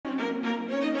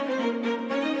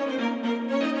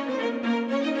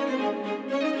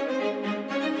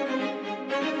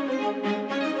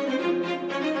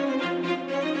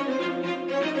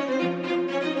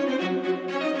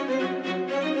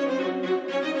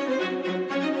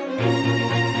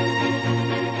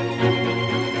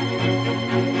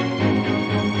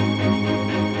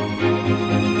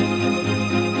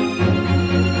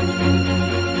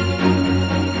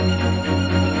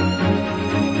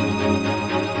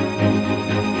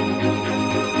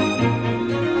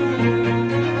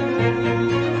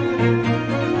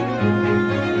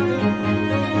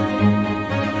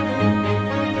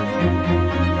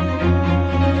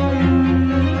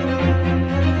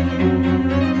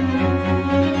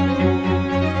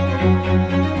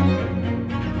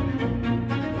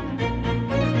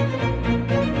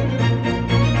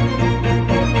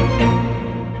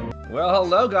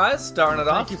Hello guys, starting it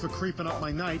off. Thank you for creeping up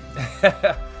my night.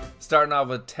 Starting off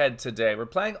with Ted today. We're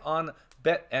playing on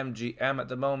BetMGM at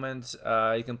the moment.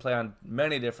 You can play on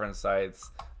many different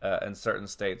sites in certain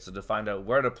states. So to find out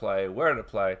where to play,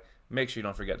 make sure you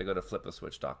don't forget to go to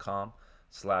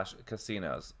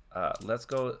fliptheswitch.com/casinos. Let's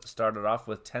go start it off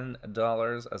with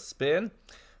 $10 a spin.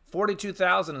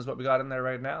 42,000 is what we got in there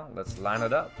right now. Let's line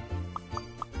it up.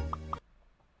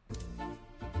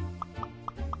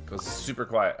 Goes super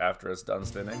quiet after it's done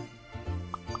spinning.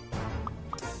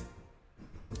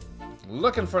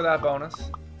 Looking for that bonus.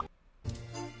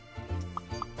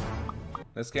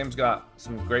 This game's got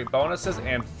some great bonuses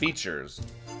and features.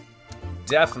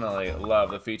 Definitely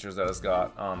love the features that it's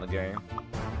got on the game.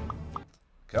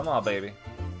 Come on, baby.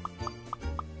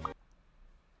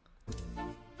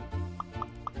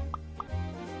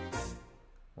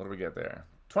 What do we get there?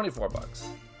 24 bucks.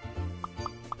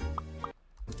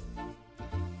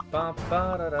 Ba,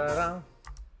 ba, da, da, da.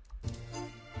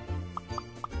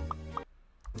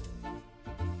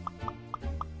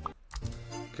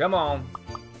 Come on.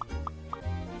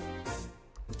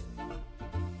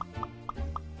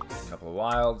 Couple of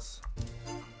wilds.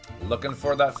 Looking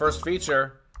for that first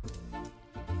feature.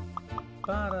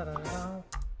 Ba, da, da, da.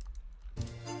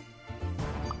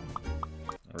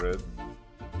 Rude.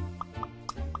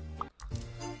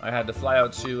 I had to fly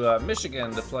out to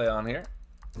Michigan to play on here,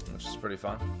 which is pretty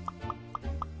fun.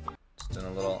 Just in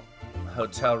a little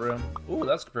hotel room. Ooh,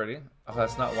 that's pretty. Oh,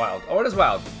 that's not wild. Oh, it is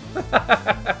wild.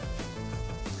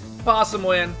 Possum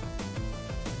win.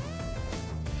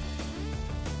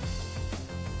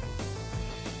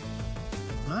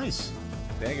 Nice.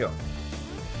 There you go.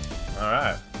 All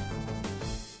right.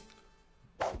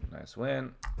 Nice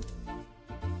win.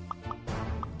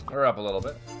 We're up a little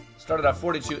bit. Started at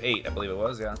 42.8, I believe it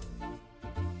was, yeah.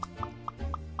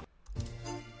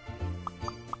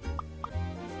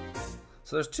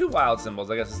 So there's two wild symbols,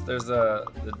 I guess. There's the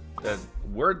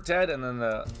word TED and then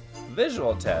the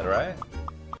visual TED, right?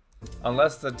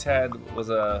 Unless the TED was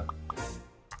a...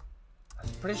 I'm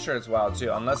pretty sure it's wild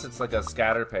too, unless it's like a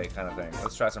scatter pay kind of thing.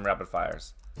 Let's try some rapid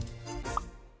fires.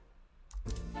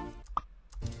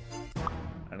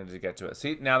 I need to get to it.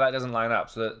 See, now that doesn't line up.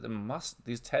 So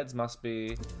these TEDs must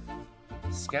be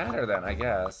scatter then, I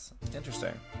guess.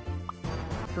 Interesting.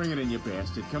 Bring it in, you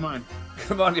bastard. Come on.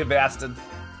 Come on, you bastard.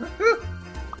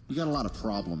 You got a lot of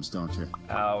problems, don't you?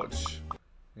 Ouch.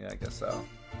 Yeah, I guess so.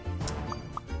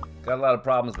 Got a lot of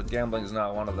problems, but gambling is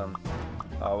not one of them.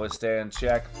 Always stay in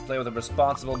check. Play with a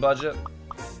responsible budget.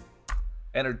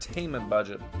 Entertainment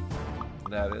budget,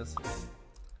 that is.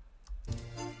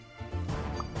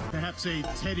 Perhaps a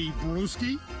Teddy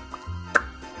Brewski?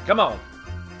 Come on.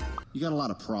 You got a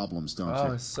lot of problems, don't you?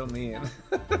 Oh, it's so mean.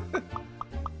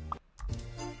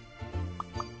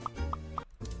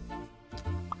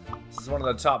 This is one of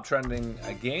the top trending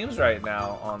games right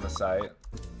now on the site.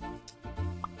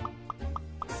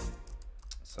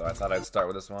 So I thought I'd start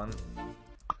with this one.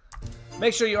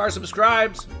 Make sure you are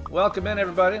subscribed. Welcome in,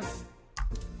 everybody.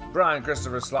 Brian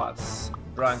Christopher Slots.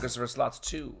 Brian Christopher Slots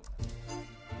 2.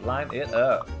 Line it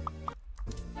up.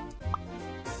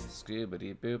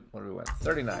 Scoobity boop. What do we win?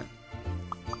 39.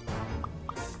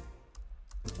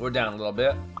 We're down a little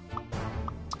bit.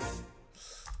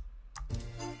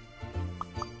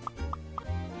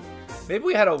 Maybe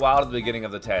we had a wild at the beginning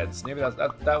of the TEDs. Maybe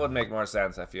that would make more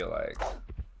sense, I feel like.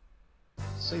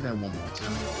 Say that one more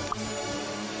time.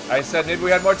 I said maybe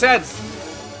we had more TEDs.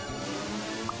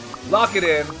 Lock it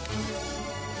in.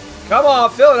 Come on,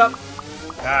 fill it up.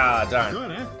 Ah, darn.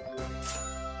 Good, eh?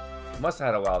 Must have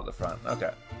had a wild at the front.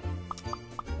 Okay.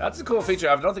 That's a cool feature.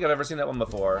 I don't think I've ever seen that one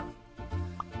before.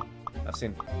 I've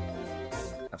seen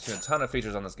a ton of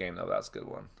features on this game, though. That's a good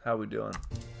one. How we doing?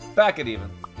 Back it even.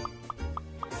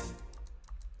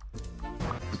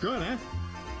 Good, eh?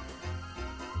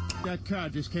 That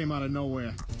card just came out of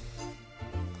nowhere.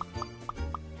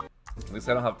 At least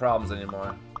I don't have problems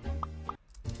anymore.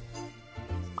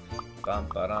 Bum,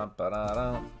 ba-dum,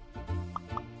 ba-da-dum.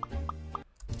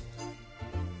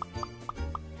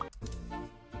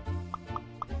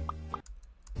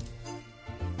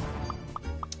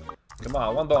 Come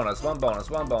on, one bonus, one bonus,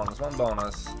 one bonus, one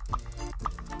bonus.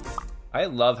 I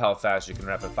love how fast you can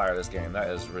rapid fire this game. That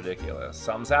is ridiculous.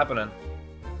 Something's happening.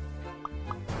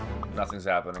 Nothing's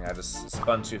happening. I just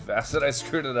spun too fast and I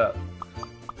screwed it up.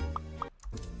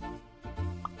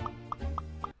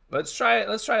 Let's try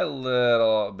a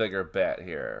little bigger bet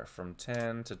here. From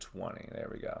 10 to 20. There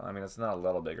we go. I mean, it's not a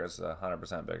little bigger, it's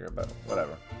 100% bigger, but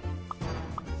whatever.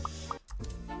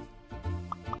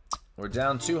 We're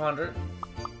down 200.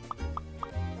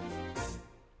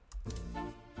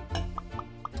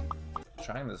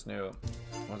 Trying this new,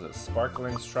 what is it,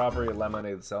 sparkling strawberry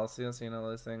lemonade Celsius, you know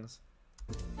those things?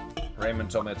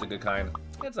 Raymond told me it's a good kind.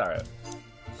 It's alright.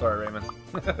 Sorry, Raymond.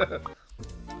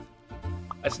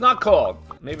 It's not cold.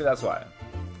 Maybe that's why.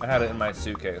 I had it in my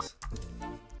suitcase.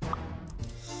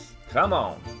 Come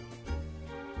on.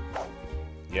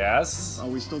 Yes. Are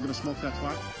we still gonna smoke that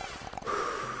pot?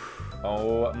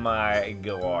 Oh my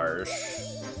gosh.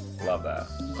 Love that.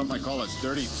 Some might call it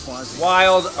dirty fuzz.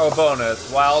 Wild or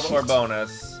bonus. Wild or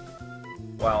bonus.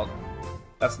 Wild.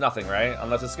 That's nothing, right?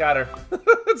 Unless it's scatter.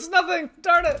 It's nothing.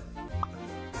 Darn it.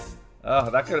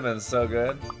 Oh, that could have been so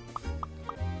good.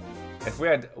 If we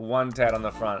had one tat on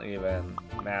the front, even.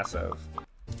 Massive.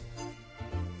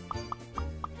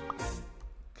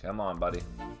 Come on, buddy.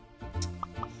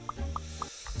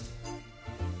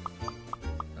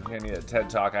 I'm gonna need a TED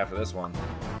Talk after this one.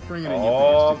 Bring it in, you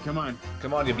bastard. Come on.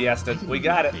 Come on, you bastard. We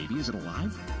got it. Baby, is it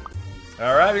alive?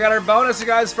 All right, we got our bonus, you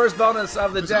guys. First bonus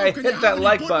of the day. Hit that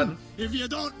like button. If you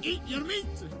don't eat your meat.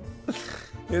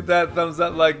 Hit that thumbs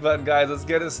up like button, guys. Let's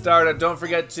get it started. Don't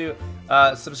forget to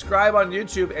subscribe on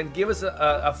YouTube and give us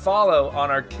a follow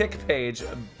on our Kick page,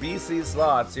 BC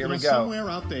Slots. Here we go. Somewhere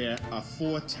out there are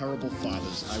 4 terrible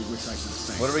fathers I wish I could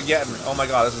thank. What are we getting? Oh my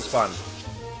god, this is fun.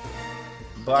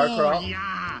 Bar crawl. Oh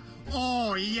yeah!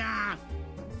 Oh yeah!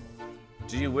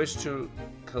 Do you wish to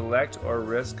collect or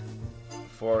risk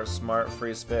for smart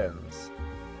free spins?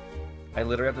 I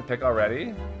literally have to pick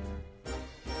already?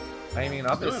 I mean,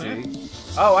 obviously.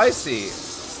 Oh, I see.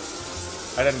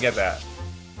 I didn't get that.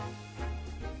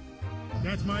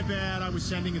 That's my bad. I was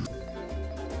sending it.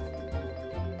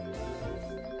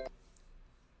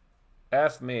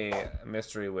 F me,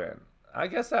 mystery win. I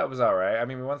guess that was alright. I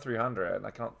mean, we won 300.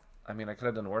 I could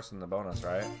have done worse than the bonus,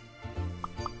 right?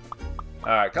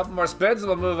 Alright, couple more spins and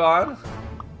we'll move on.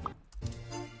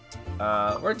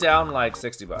 We're down like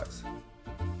 60 bucks.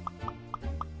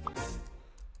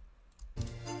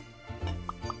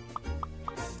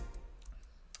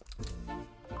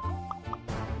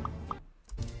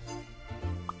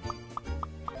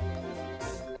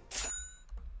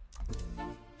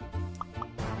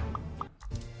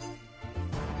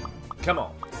 Come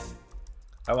on.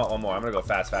 I want one more. I'm gonna go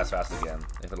fast, fast, fast again,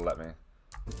 if it'll let me.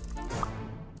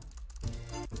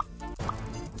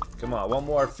 Come on, one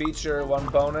more feature, one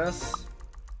bonus.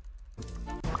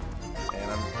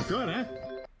 And I'm good, eh?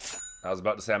 I was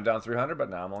about to say I'm down 300, but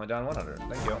now I'm only down 100.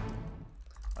 Thank you.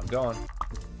 I'm going.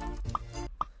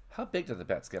 How big do the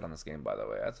bets get on this game, by the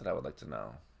way? That's what I would like to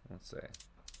know. Let's see.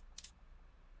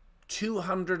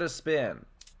 200 a spin.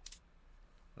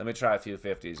 Let me try a few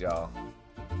 50s, y'all.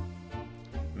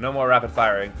 No more rapid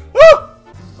firing. Woo!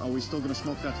 Are we still gonna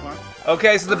smoke that pot?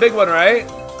 Okay, so the big one, right?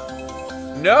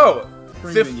 No.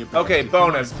 Okay, Come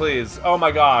bonus, on. please. Oh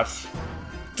my gosh.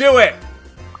 Do it!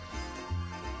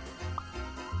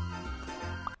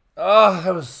 Oh,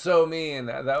 that was so mean.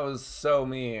 That was so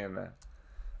mean.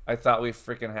 I thought we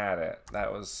freaking had it.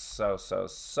 That was so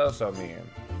mean.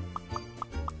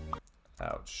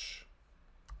 Ouch.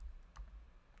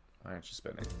 Why aren't you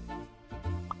spinning?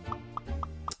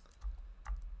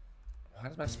 Why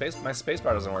does my space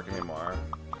bar doesn't work anymore?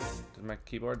 Did my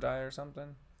keyboard die or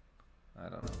something? I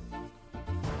don't know.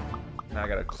 Now I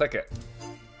gotta click it.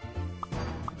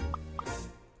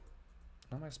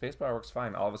 No, my space bar works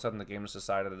fine. All of a sudden the game just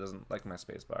decided it doesn't like my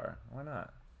space bar. Why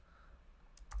not?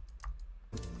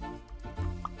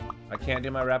 I can't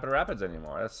do my rapid rapids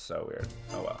anymore. That's so weird.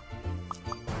 Oh well.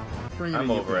 Bring it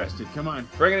I'm in, over you it. bastard. Come on.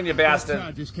 Bring it in, you bastard.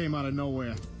 That just came out of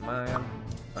nowhere. Man.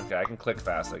 Okay, I can click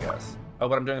fast, I guess. Oh,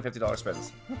 but I'm doing $50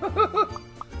 spins.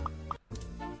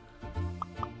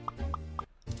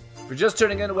 If you're just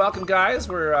tuning in, welcome, guys.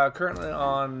 We're currently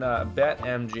on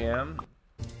BetMGM.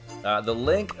 The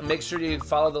link, make sure you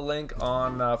follow the link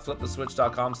on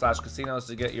fliptheswitch.com/casinos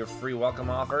to get your free welcome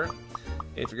offer.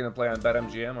 If you're going to play on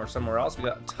BetMGM or somewhere else, we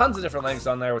got tons of different links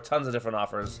on there with tons of different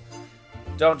offers.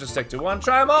 Don't just stick to one,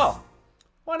 try them all.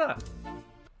 Why not?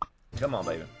 Come on,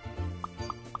 baby.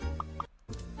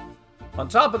 On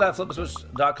top of that,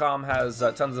 fliptheswitch.com has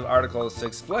tons of articles to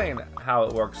explain how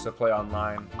it works to play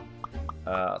online.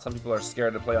 Some people are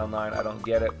scared to play online. I don't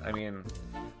get it. I mean,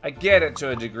 I get it to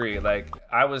a degree. Like,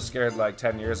 I was scared like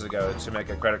 10 years ago to make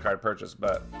a credit card purchase,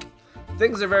 but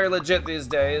things are very legit these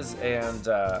days, and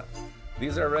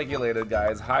these are regulated,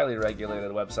 guys, highly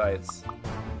regulated websites.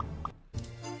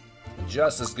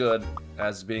 Just as good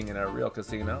as being in a real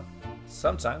casino.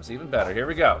 Sometimes even better. Here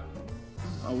we go.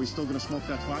 Are we still gonna smoke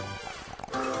that pot?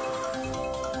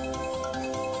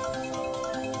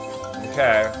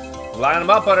 Okay. Line them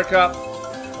up, Buttercup.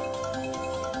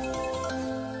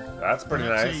 That's pretty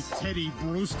nice. That's a Teddy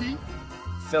Brewski.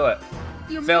 Fill it.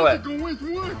 Your Fill it. musical with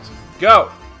what?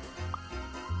 Go!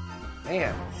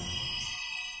 Man.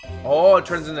 Oh, it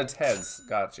turns into Ted's.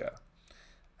 Gotcha.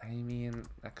 I mean,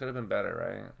 that could have been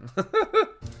better, right?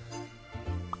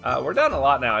 We're down a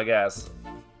lot now, I guess.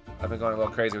 I've been going a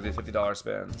little crazy with these $50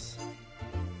 spins.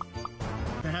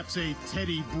 Perhaps a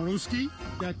Teddy Brewski?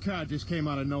 That card just came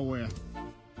out of nowhere.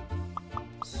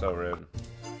 So rude.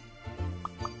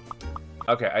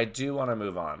 Okay, I do want to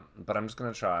move on, but I'm just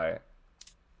going to try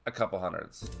a couple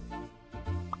hundreds.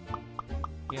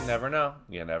 You never know.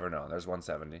 You never know. There's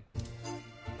 170.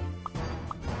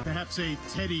 Perhaps a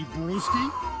Teddy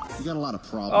Brewski? You got a lot of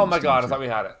problems. Oh my god, I thought we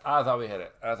had it. I thought we hit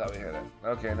it. I thought we hit it.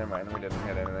 Okay, never mind. We didn't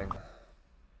hit anything.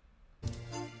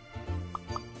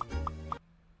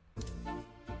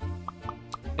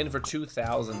 In for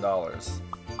 $2,000.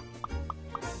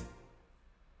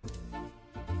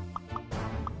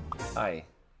 Aye.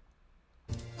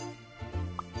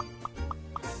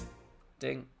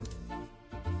 Ding.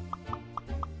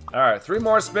 Alright, 3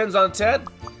 more spins on Ted.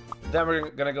 Then we're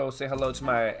gonna go say hello to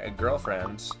my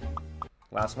girlfriend.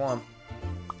 Last one.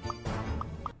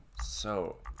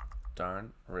 So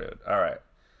darn rude. Alright.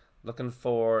 Looking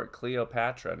for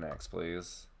Cleopatra next,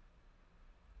 please.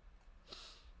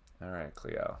 Alright,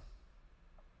 Cleo.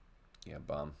 Yeah,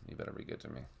 bum. You better be good to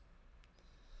me.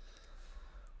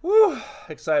 Woo!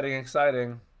 Exciting,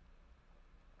 exciting.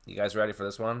 You guys ready for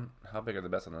this one? How big are the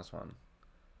bets on this one?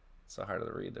 It's so hard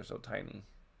to read. They're so tiny.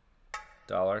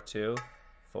 $1, 2,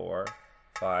 4,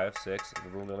 5, 6,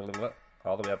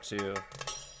 all the way up to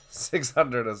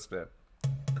 600 a spin.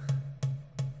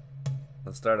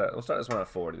 We'll start this one at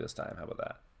 40 this time. How about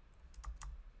that?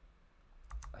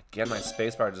 Again, my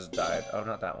spacebar just died. Oh,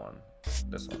 not that one.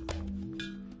 This one.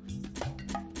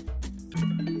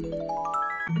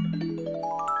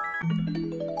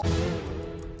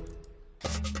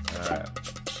 Alright.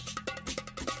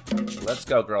 Let's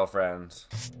go, girlfriend.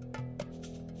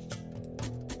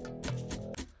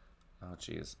 Oh,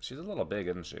 jeez. She's a little big,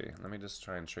 isn't she? Let me just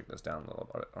try and shrink this down a little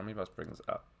bit. Or maybe I'll bring this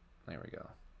up. There we go.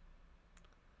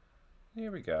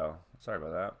 Here we go. Sorry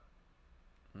about that.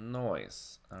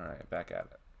 Noise. Alright, back at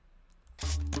it.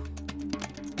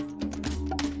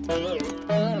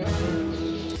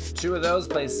 2 of those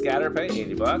play scatter pay,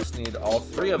 80 bucks. Need all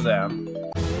 3 of them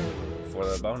for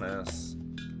the bonus.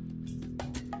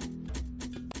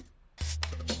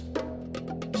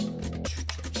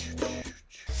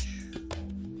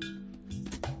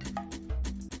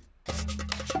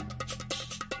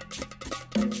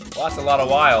 Well, that's a lot of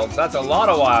wilds. That's a lot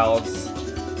of wilds.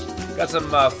 Got some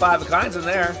 5 of kinds in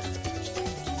there.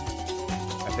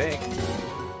 I think.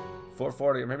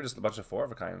 440, or maybe just a bunch of 4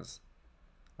 of a kinds.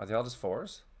 Are they all just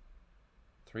 4s?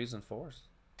 3s and 4s.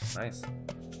 Nice.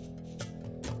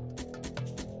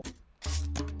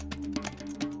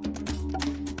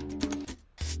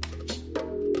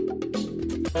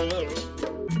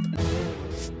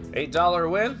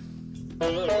 $8 win.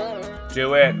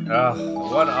 Do it. 1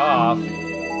 off.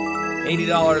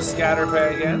 $80 scatter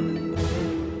pay again.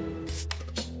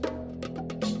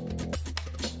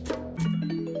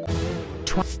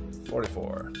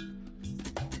 $44.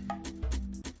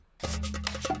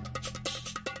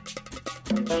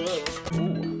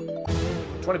 Ooh.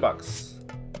 20 bucks.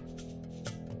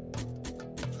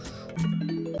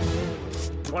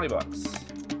 20 bucks.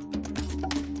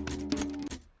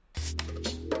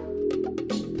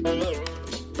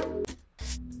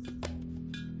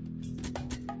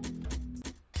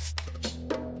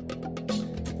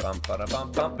 Bump, bada,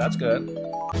 bump, bump. That's good.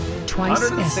 Twice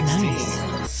 116.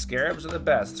 nice. Scarabs are the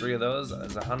best. 3 of those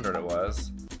is 100 it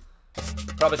was.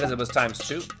 Probably because it was times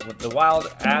 2. With the wild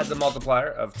adds a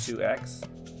multiplier of 2x.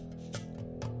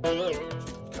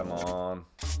 Come on.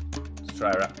 Let's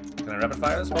try. Can I rapid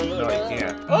fire this one? No, you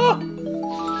can't. Oh!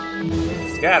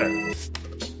 Scatter.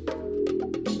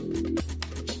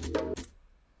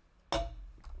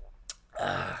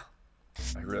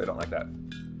 I really don't like that.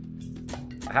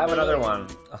 I have another one.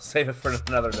 I'll save it for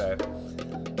another day.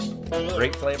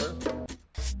 Grape flavor.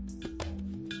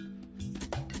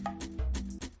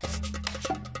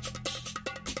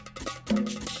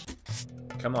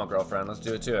 Come on, girlfriend. Let's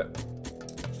do it to it.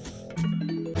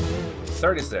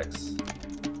 36.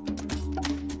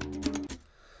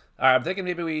 Alright, I'm thinking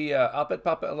maybe we up it,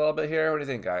 pop it a little bit here. What do you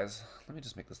think, guys? Let me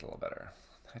just make this a little better.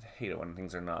 I hate it when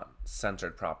things are not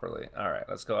centered properly. Alright,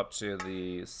 let's go up to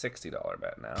the $60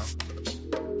 bet now.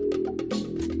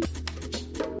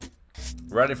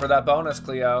 Ready for that bonus,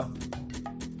 Cleo.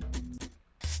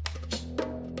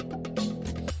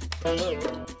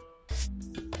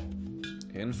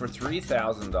 In for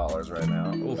 $3,000 right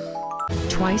now. Oof.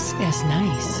 Twice as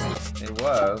nice. It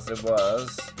was, it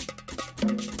was.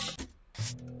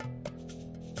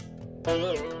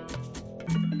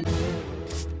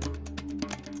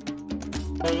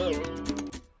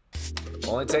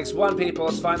 Only takes one, people.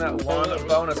 Let's find that one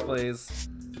bonus, please.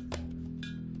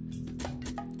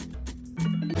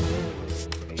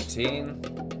 18.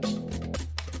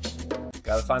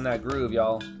 Gotta find that groove,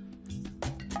 y'all.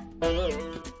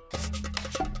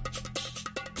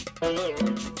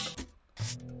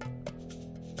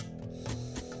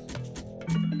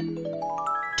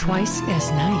 Twice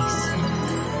as nice.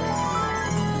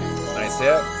 Nice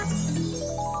hit.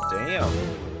 Damn.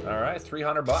 All right,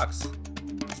 300 bucks.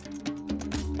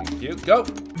 Thank you. Go.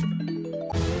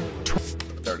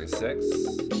 36.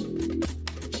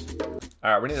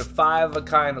 All right, we need a 5 of a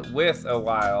kind with a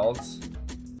wild,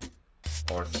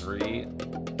 or 3.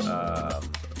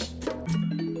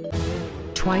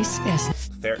 Twice as.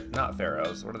 Not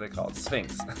pharaohs. What are they called?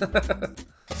 Sphinx.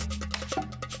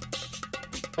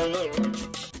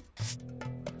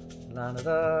 Line it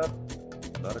up,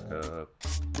 buttercup.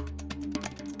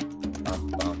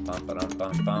 Bum, bum, bum, bum,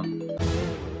 bum, bum.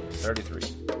 33.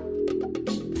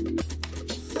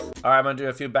 All right, I'm gonna do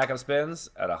a few backup spins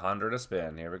at 100 a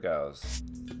spin. Here it goes.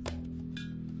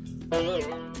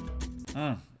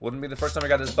 Wouldn't be the first time we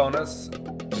got this bonus.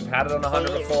 We've had it on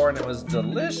 100 before, and it was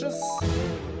delicious.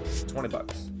 20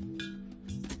 bucks.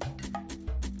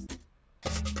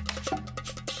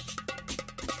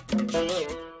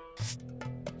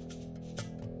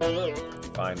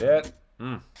 Find it.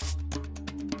 Bum,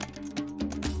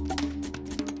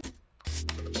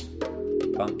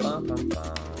 bum, bum,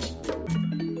 bum.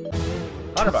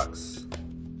 100 bucks.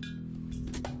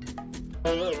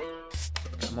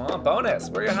 Come on, bonus.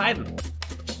 Where are you hiding?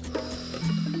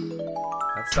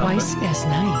 That's Twice as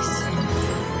nice.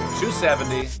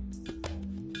 270.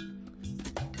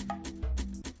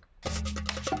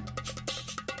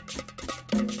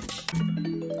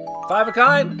 Five of a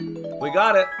kind. We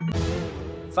got it.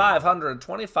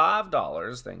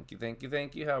 $525. Thank you, thank you,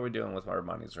 thank you. How are we doing with our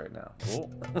monies right now? Oh.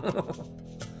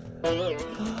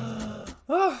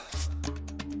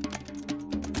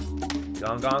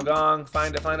 Gong, gong, gong.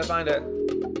 Find it, find it, find it.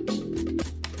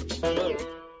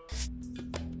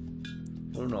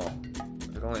 Uno.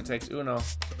 It only takes uno.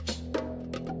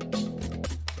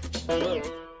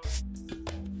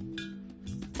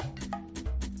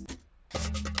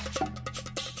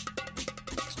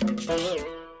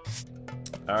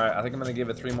 Alright, I think I'm going to give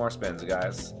it 3 more spins,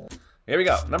 guys. Here we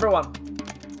go. Number 1.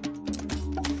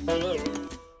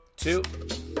 2.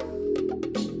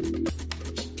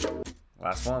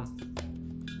 Last one.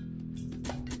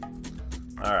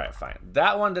 Alright, fine.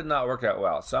 That one did not work out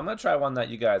well. So I'm going to try one that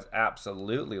you guys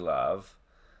absolutely love.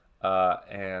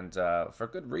 And for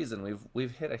good reason.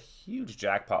 We've hit a huge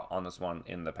jackpot on this one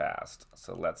in the past.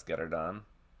 So let's get her done.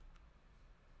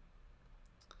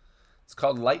 It's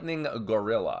called Lightning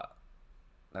Gorilla.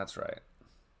 That's right.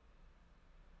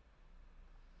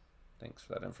 Thanks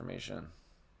for that information.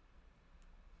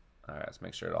 All right, let's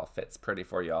make sure it all fits pretty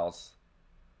for y'alls.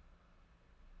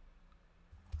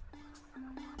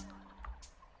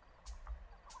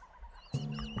 All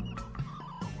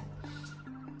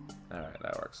right,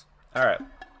 that works. All right,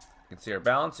 you can see our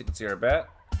balance. You can see our bet.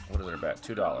 What is our bet?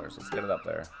 $2. Let's get it up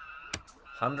there.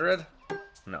 100?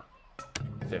 No.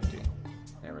 50.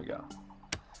 There we go.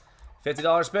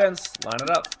 $50 spins. Line it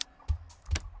up.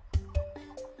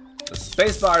 The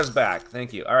space bar is back.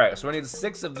 Thank you. All right, so we need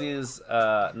 6 of these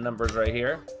numbers right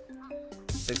here.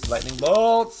 6 lightning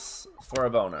bolts for a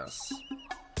bonus.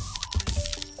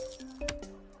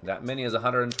 That mini is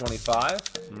 125.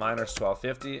 Minor is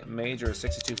 1250. Major is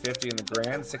 6250, and the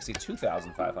grand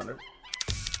 62,500.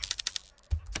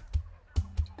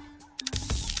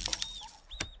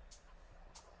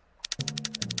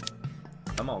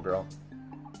 Come on, girl.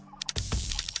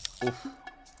 Oof.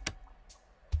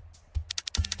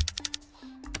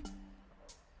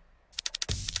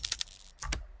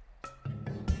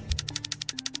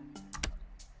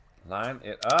 Line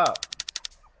it up.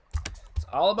 It's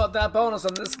all about that bonus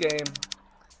on this game.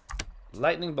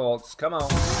 Lightning bolts, come on.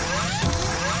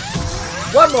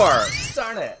 One more!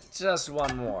 Darn it! Just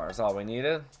one more is all we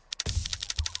needed.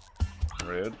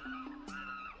 Rude.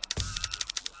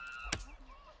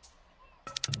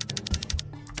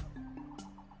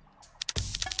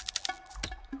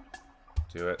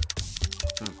 Do it.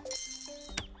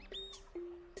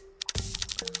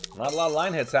 Not a lot of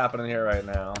line hits happening here right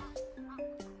now.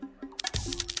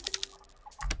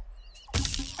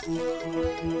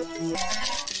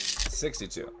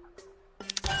 $62.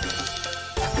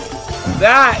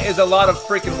 That is a lot of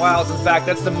freaking wilds. In fact,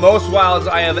 that's the most wilds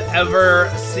I have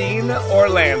ever seen or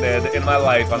landed in my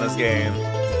life on this game.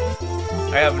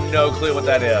 I have no clue what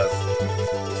that is.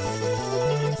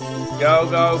 Go,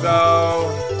 go, go.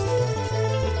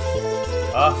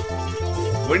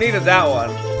 We needed that one.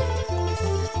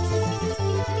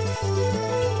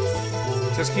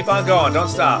 Just keep on going. Don't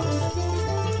stop.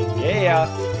 Yeah.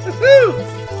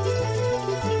 Woohoo!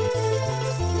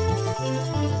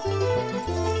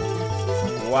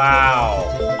 Wow.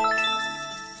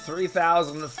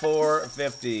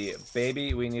 3,450.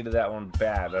 Baby, we needed that one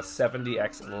bad. A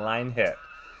 70x line hit.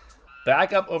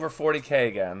 Back up over 40k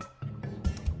again.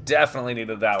 Definitely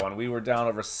needed that one. We were down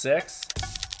over 6.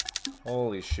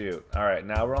 Holy shoot. Alright,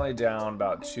 now we're only down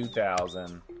about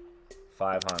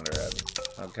 2,500.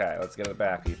 Okay, let's get it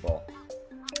back, people.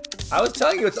 I was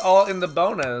telling you it's all in the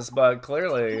bonus, but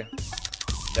clearly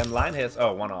them line hits,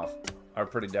 oh, one off, are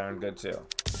pretty darn good too.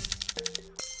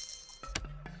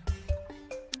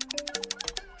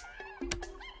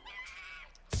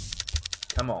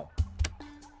 Come on.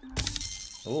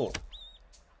 Ooh.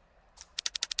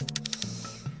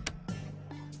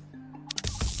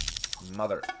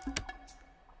 Mother.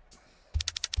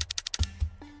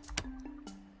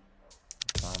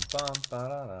 Bum, bum,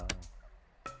 ba-da-da.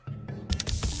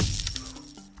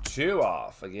 2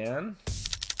 off again.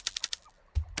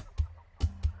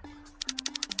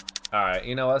 Alright,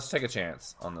 you know, let's take a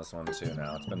chance on this one too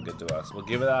now. It's been good to us. We'll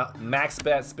give it a max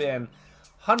bet spin.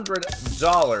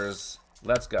 $100.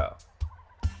 Let's go.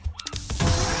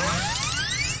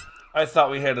 I thought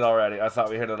we hit it already.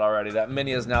 That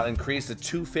mini is now increased to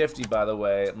 250, by the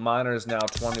way. Minor is now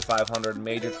 2,500.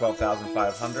 Major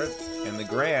 12,500. And the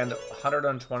grand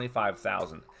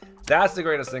 125,000. That's the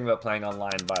greatest thing about playing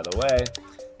online, by the way,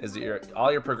 is that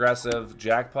all your progressive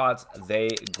jackpots, they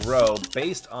grow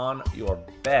based on your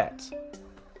bet.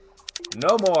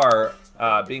 No more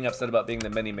being upset about being the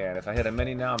mini man. If I hit a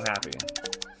mini now, I'm happy.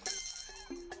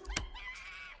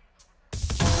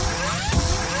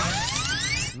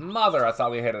 Mother, I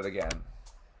thought we hit it again.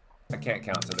 I can't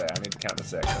count today. I need to count to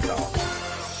 6. That's all.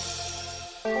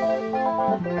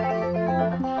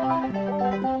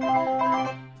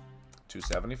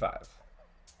 $275.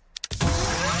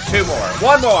 2 more.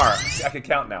 1 more. See, I can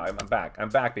count now. I'm back. I'm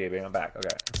back, baby. I'm back.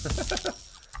 Okay.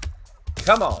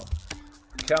 Come on.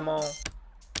 Come on.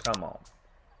 Come on.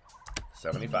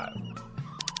 75.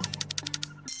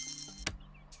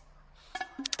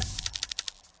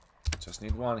 Just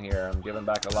need 1 here. I'm giving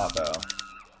back a lot, though.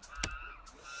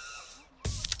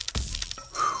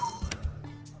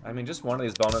 I mean, just one of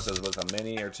these bonuses with a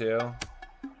mini or 2. A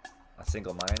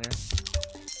single minor.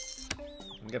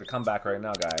 I'm gonna come back right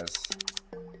now, guys.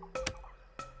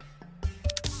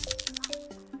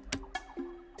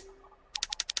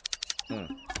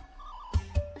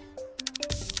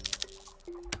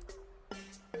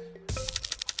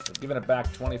 We've given it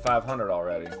back 2,500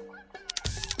 already.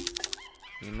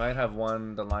 You might have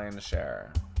won the lion's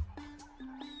share.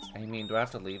 I mean, do I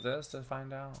have to leave this to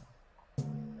find out?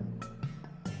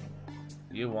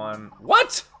 You won.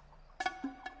 What?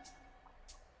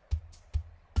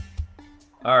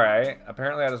 Alright.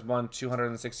 Apparently I just won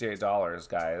 $268,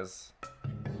 guys.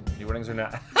 Your winnings are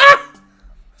not...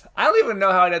 I don't even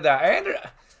know how I did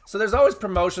that. So there's always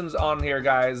promotions on here,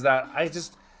 guys, that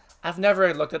I've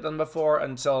never looked at them before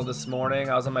until this morning.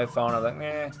 I was on my phone. I was like,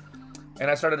 meh. And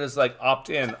I started this like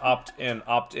opt in, and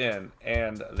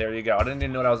there you go. I didn't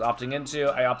even know what I was opting into.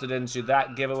 I opted into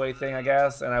that giveaway thing, I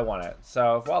guess, and I won it.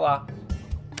 So voila.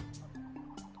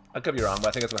 I could be wrong, but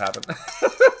I think that's what happened.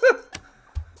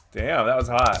 Damn, that was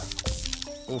hot.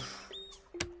 Oof.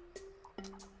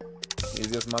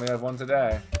 Easiest money I've won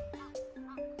today.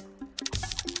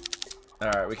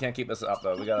 Alright, we can't keep this up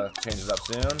though. We gotta change it up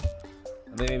soon.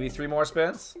 Maybe 3 more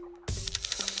spins.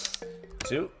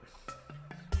 2.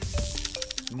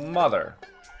 Mother.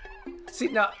 See,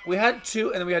 now we had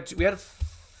 2 and then we had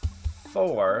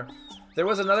 4. There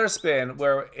was another spin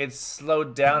where it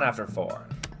slowed down after 4.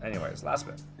 Anyways, last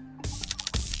spin.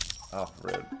 Oh,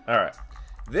 rude. Alright.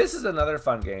 This is another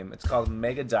fun game. It's called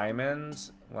Mega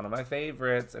Diamonds. One of my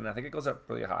favorites, and I think it goes up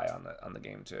really high on the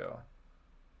game too.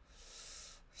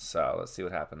 So let's see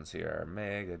what happens here.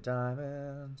 Mega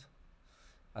Diamonds.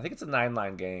 I think it's a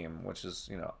 9-line game, which is,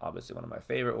 you know, obviously one of my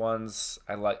favorite ones.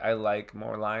 I like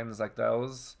more lines like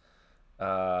those.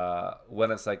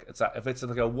 When it's like if it's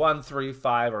like a 1, 3,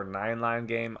 5, or 9-line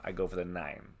game, I go for the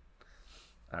 9.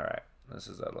 All right, this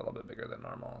is a little bit bigger than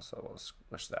normal, so we'll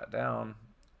squish that down.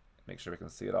 Make sure we can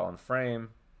see it all in frame.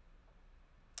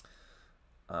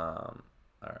 All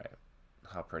right,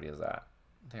 how pretty is that?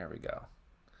 There we go.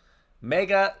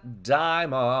 Mega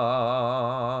Diamond.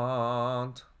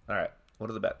 All right, what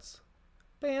are the bets?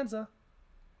 Banza.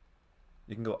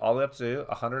 You can go all the way up to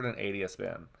 180 a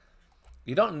spin.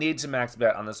 You don't need to max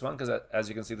bet on this one because, as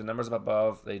you can see, the numbers up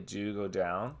above, they do go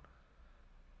down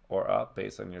or up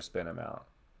based on your spin amount.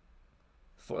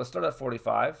 Let's start at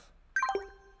 45.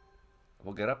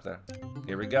 We'll get up there.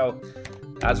 Here we go.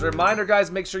 As a reminder,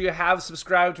 guys, make sure you have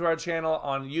subscribed to our channel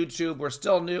on YouTube. We're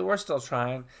still new. We're still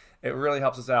trying. It really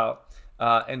helps us out.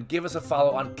 And give us a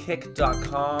follow on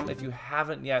kick.com. If you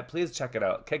haven't yet, please check it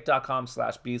out.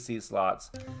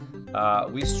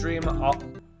 kick.com/bcslots. We stream all...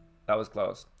 That was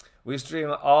close. We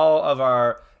stream all of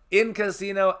our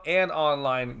in-casino and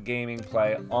online gaming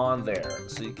play on there.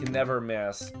 So you can never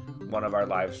miss one of our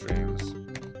live streams.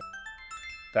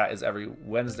 That is every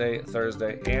Wednesday,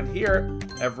 Thursday, and here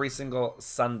every single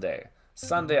Sunday.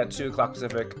 Sunday at 2 o'clock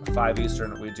Pacific, 5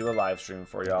 Eastern, we do a live stream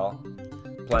for y'all.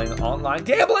 Playing online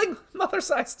gambling!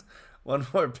 Mother-sized! One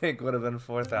more pink would have been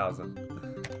 4,000.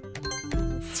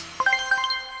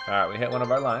 Alright, we hit one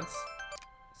of our lines.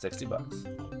 60 bucks.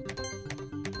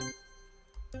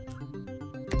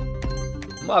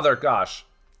 Mother gosh.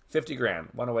 50 grand.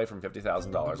 One away from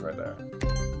 $50,000 right there.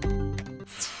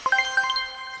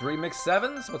 3 mixed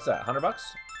sevens? What's that? 100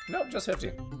 bucks? Nope, just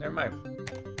 50. Never mind.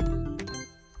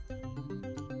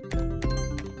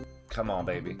 Come on,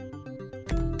 baby.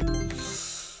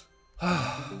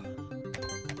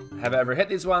 Have I ever hit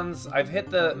these ones? I've hit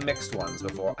the mixed ones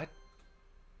before.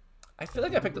 I feel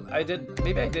like I picked.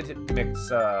 Maybe I did hit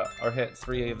mix or hit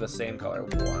 3 of the same color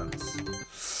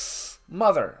once.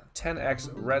 Mother, 10x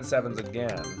red sevens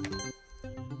again.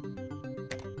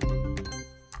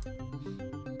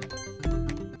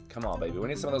 Come on, baby. We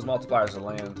need some of those multipliers to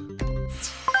land.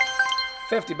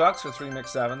 50 bucks for 3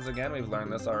 mixed sevens again. We've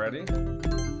learned this already.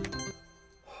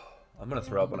 I'm gonna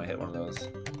throw up when I hit one of those.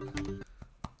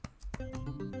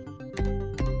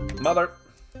 Mother.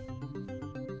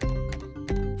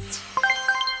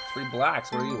 3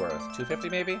 blacks. What are you worth? 250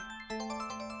 maybe?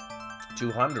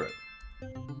 200.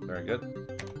 Very good.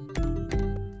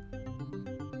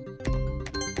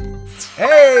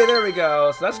 Hey, there we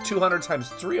go. So that's 200 times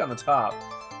 3 on the top.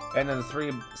 And then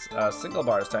 3 single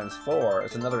bars times 4.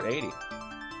 It's another 80.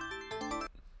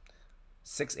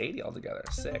 680 altogether.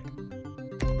 Sick.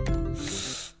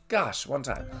 Gosh, one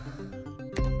time.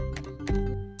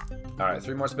 Alright,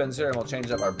 3 more spins here and we'll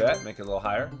change up our bet, make it a little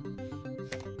higher.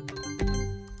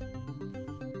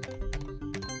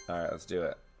 Alright, let's do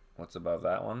it. What's above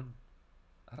that one?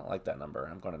 I don't like that number.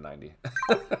 I'm going to 90.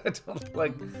 I don't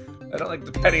like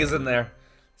the pennies in there.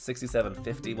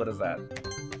 67.50, what is that?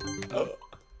 Oh.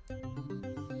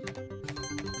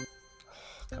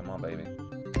 Come on, baby.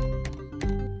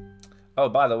 Oh,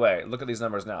 by the way, look at these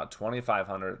numbers now.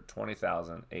 2,500,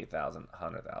 20,000, 8,000,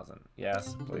 100,000.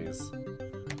 Yes, please.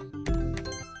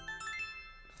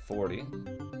 40.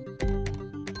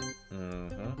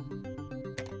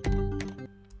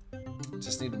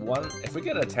 Just need one. If we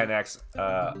get a 10x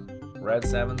red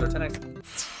sevens or 10x,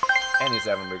 any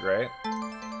 7 would be great.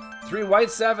 3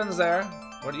 white sevens there.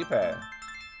 What do you pay?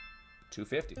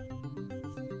 250.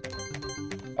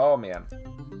 Oh, man.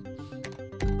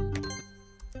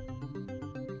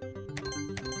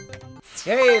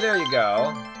 Hey, there you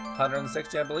go.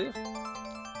 160, I believe.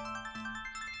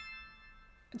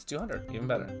 It's 200, even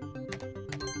better.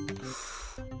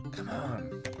 Come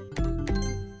on.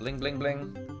 Bling, bling,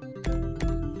 bling.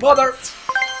 Mother!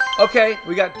 Okay,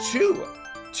 we got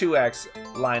 2x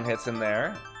line hits in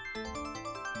there.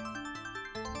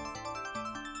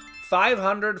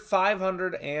 500,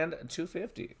 500, and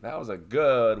 250. That was a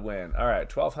good win. All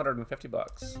right, 1,250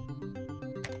 bucks.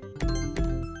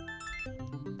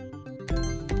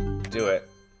 Do it.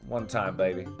 One time,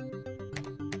 baby.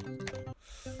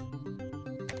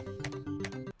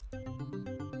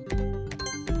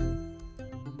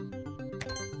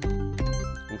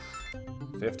 Oof.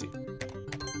 50.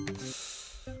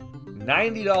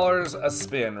 $90 a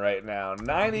spin right now.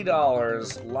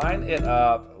 $90. Line it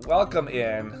up. Welcome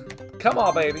in. Come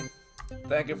on, baby.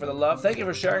 Thank you for the love. Thank you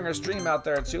for sharing our stream out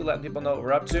there, too, letting people know what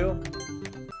we're up to.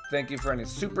 Thank you for any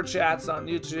super chats on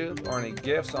YouTube or any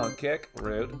gifts on Kick.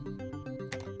 Rude.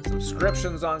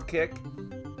 Subscriptions on Kick.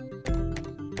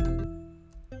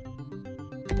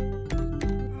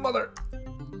 Mother.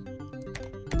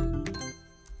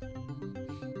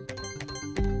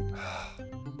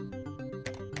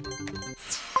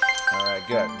 Alright,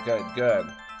 good, good, good.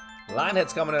 Line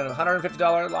hit's coming in,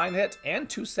 $150 line hit and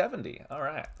 $270. All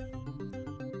right.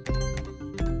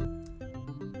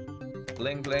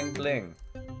 Bling, bling, bling.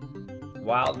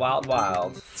 Wild, wild,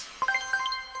 wild.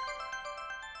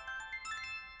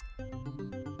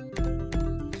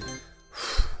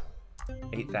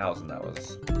 $8,000, that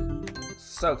was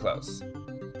so close.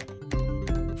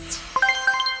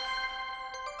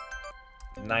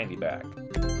 90 back.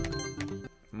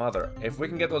 Mother, if we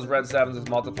can get those red sevens with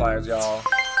multipliers, y'all.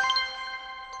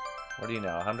 What do you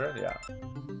know, 100? Yeah.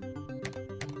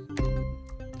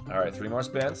 All right, 3 more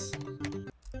spins.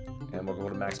 And we'll go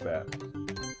to max bet.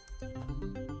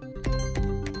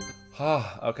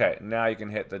 Oh, okay, now you can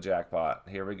hit the jackpot.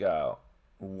 Here we go.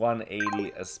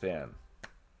 180 a spin.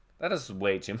 That is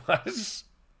way too much.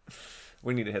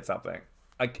 We need to hit something.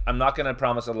 I'm not going to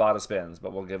promise a lot of spins,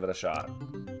 but we'll give it a shot.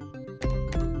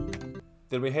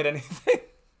 Did we hit anything?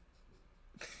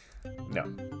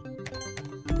 No.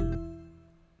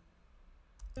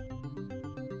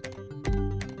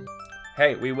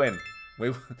 Hey, we win.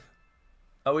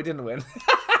 Oh, we didn't win.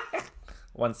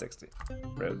 160.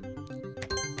 Rude.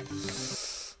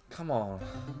 Come on.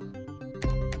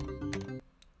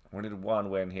 We need 1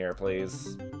 win here,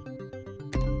 please.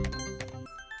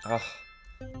 Oh.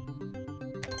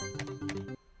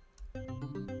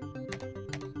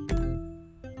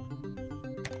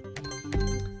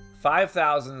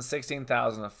 $5,000,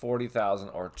 $16,000, $40,000,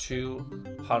 or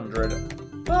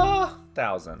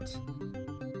 $200,000.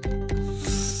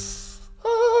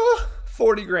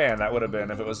 40 grand that would have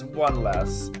been if it was 1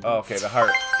 less. Oh, okay, the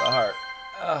heart.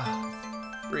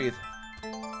 Breathe.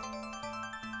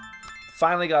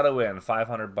 Finally got a win.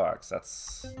 $500.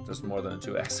 That's just more than a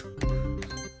 2x.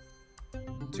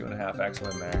 2.5x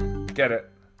win there. Get it.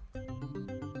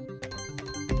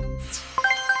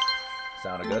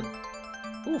 Sounded good.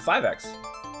 Ooh, 5x.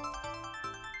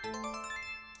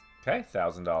 Okay,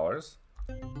 $1,000.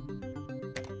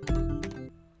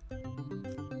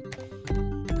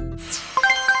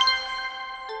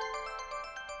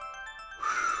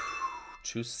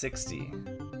 $260.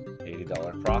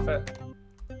 $80 profit.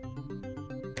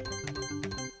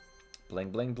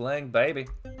 Bling, bling, bling, baby.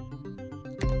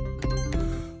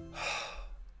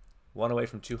 1 away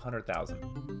from 200,000.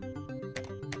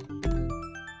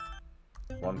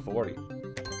 140.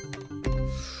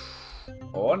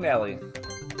 Oh, Nelly.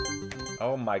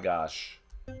 Oh my gosh.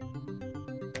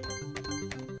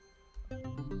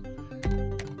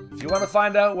 If you want to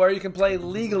find out where you can play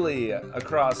legally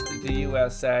across the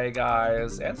USA,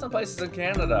 guys, and some places in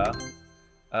Canada,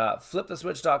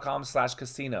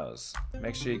 fliptheswitch.com/casinos.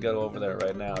 Make sure you go over there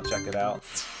right now. Check it out.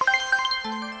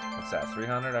 What's that?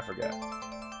 300? I forget.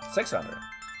 600.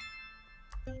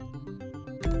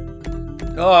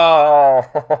 Oh!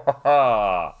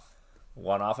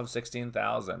 1 off of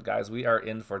 16,000. Guys, we are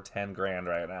in for 10 grand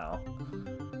right now.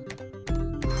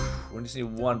 We just need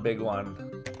 1 big one.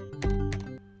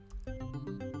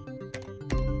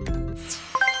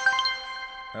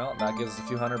 Well, that gives us a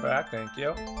few hundred back. Thank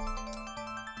you.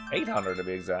 800 to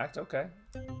be exact. Okay.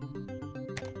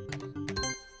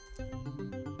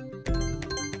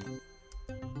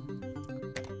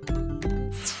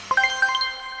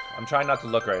 I'm trying not to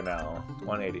look right now.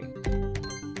 180.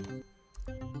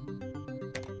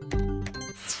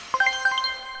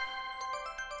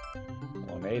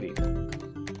 $180.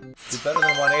 Do better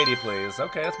than 180, please.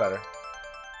 Okay, that's better.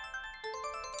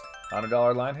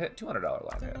 $100 line hit, $200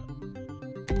 line hit.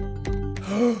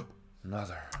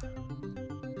 Mother.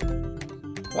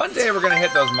 One day we're gonna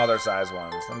hit those mother-sized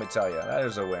ones. Let me tell you, that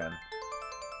is a win.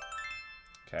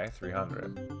 Okay,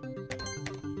 300.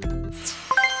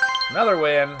 Another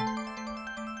win.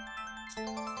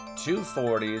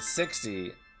 240,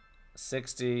 60,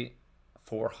 60,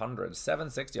 400,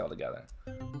 760 altogether.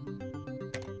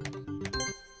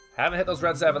 Haven't hit those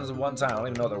red sevens in 1 time. I don't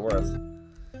even know what they're worth.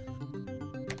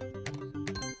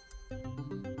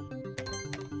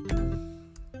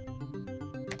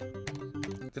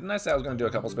 Didn't I say I was going to do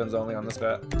a couple spins only on this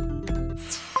bet?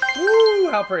 Woo!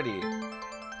 How pretty.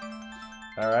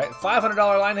 All right,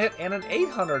 $500 line hit and an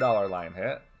 $800 line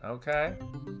hit. Okay.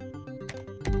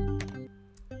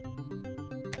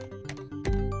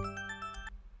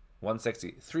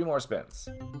 $160. 3 more spins.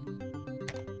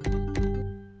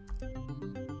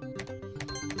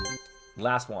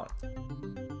 Last one.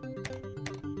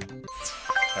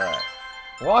 All right.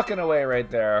 Walking away right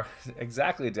there.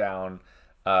 Exactly down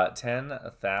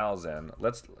 10,000.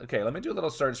 Okay, let me do a little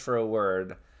search for a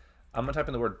word. I'm going to type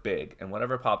in the word big, and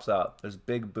whatever pops up. There's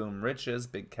big boom riches,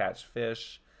 big catch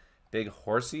fish, big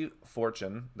horsey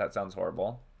fortune. That sounds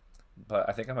horrible, but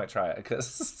I think I might try it because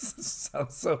it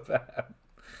sounds so bad.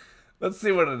 Let's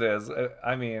see what it is.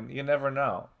 I mean, you never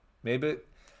know. Maybe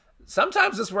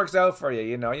sometimes this works out for you.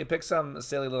 You know, you pick some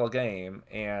silly little game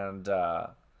and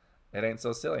it ain't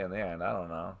so silly in the end. I don't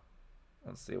know.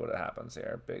 Let's see what happens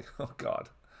here. Big. Oh God,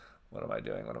 what am I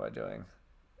doing? What am I doing?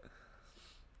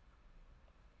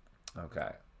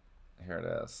 Okay, here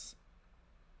it is.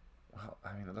 Well,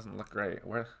 I mean, it doesn't look great.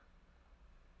 Where?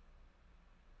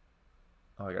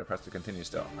 Oh, I gotta press to continue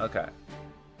still. Okay.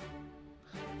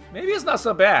 Maybe it's not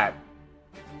so bad.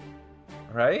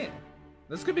 Right?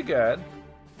 This could be good.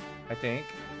 I think.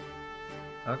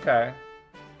 Okay.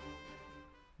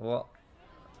 Well,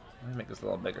 let me make this a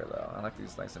little bigger though. I like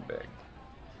these nice and big.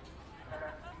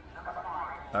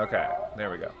 Okay,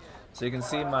 there we go. So you can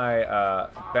see my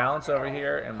balance over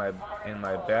here and my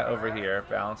bet over here.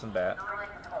 Balance and bet.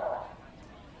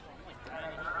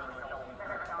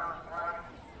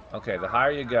 Okay, the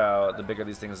higher you go, the bigger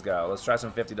these things go. Let's try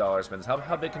some $50 spins.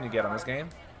 How big can you get on this game?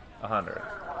 100.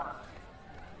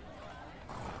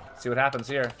 See what happens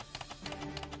here.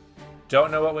 Don't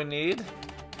know what we need?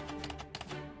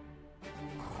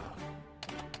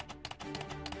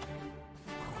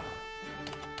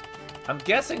 I'm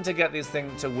guessing to get these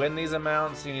things, to win these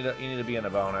amounts, you need to be in a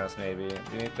bonus maybe.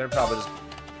 They're probably just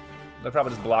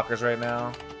blockers right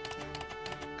now,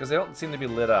 because they don't seem to be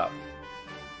lit up.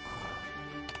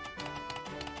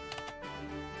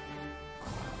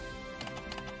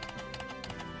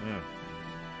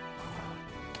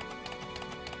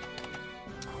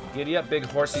 Giddy up, big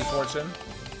horsey fortune.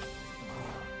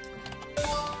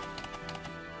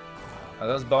 Are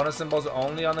those bonus symbols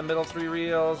only on the middle 3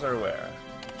 reels, or where?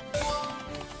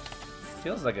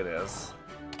 Feels like it is.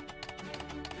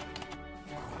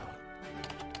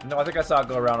 No, I think I saw it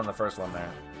go around on the first one there.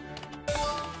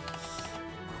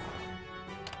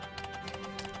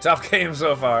 Tough game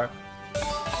so far.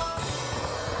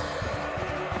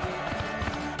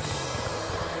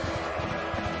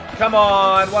 Come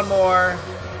on, one more.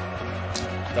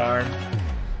 Darn.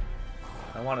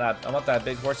 I want that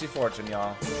big horsey fortune,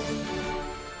 y'all.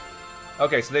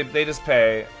 Okay, so they just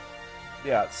pay.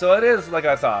 Yeah, so it is like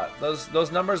I thought. Those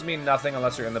numbers mean nothing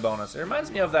unless you're in the bonus. It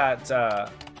reminds me of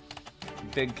that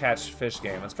big catch fish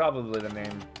game. It's probably the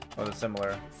name or the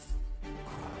similar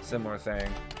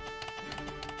thing.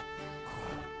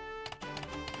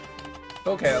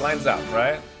 Okay, it lines up,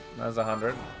 right? That's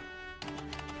 100.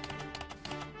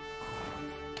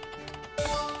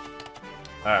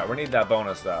 Alright, we need that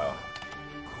bonus though.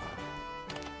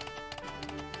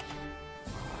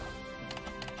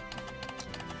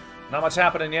 Not much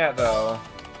happening yet though.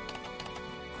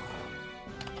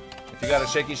 If you got a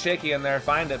shaky shaky in there,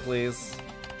 find it please.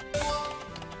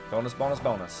 Bonus, bonus,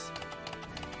 bonus.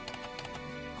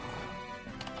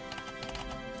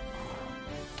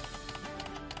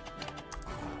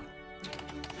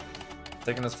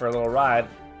 Taking this for a little ride.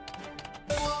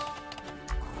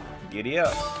 Giddy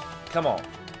up. Come on.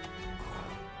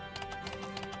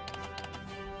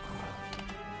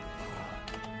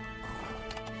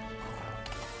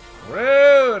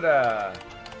 Rude!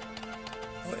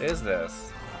 What is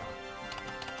this?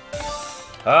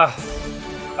 Oh,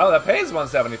 that pays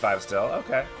 175 still.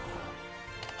 Okay.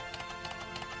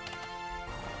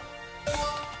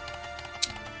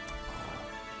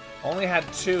 Only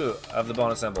had 2 of the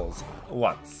bonus symbols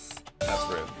once. That's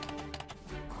rude.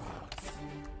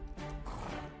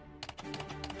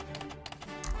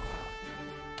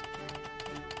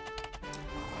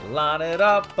 Line it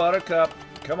up, buttercup.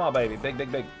 Come on, baby. Big,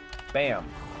 big, big. Bam.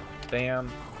 Bam.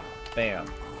 Bam.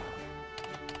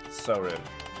 So rude.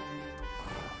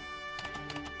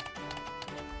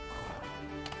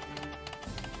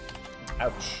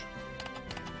 Ouch.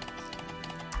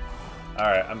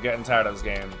 Alright, I'm getting tired of this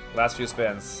game. Last few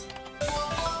spins.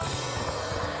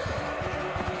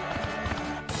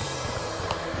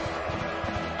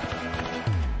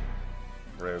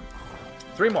 Rude.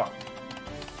 3 more.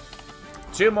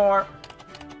 2 more.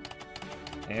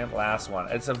 And last one.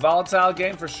 It's a volatile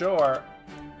game for sure.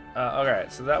 Okay,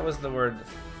 so that was the word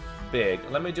big.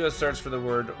 Let me do a search for the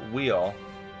word wheel.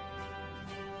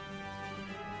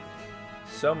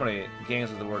 So many games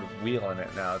with the word wheel in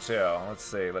it now, too. Let's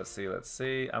see, let's see, let's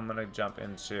see. I'm going to jump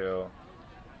into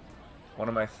one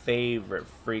of my favorite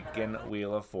freaking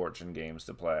Wheel of Fortune games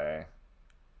to play.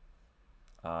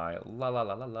 I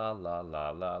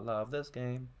love this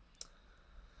game.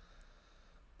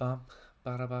 Bump,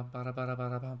 bada bump, bada bada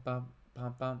bada bump, bump,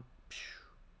 bump, bump.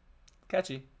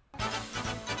 Catchy.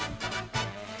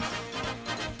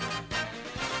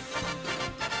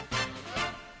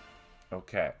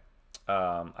 Okay.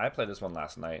 I played this one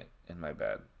last night in my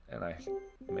bed, and I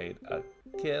made a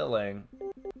killing.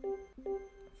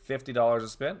 $50 a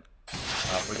spin.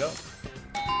 Off we go.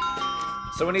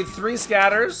 So we need 3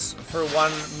 scatters for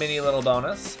 1 mini little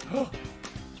bonus.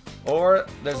 Or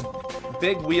there's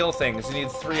big wheel things. You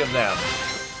need 3 of them.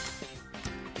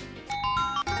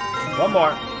 1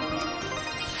 more.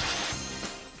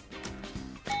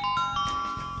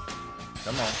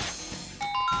 Come on.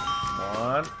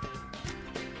 1.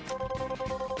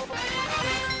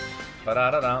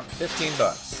 Ba-da-da-da.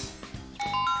 $15.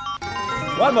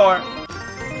 1 more.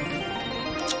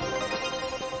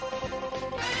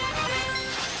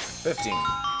 15.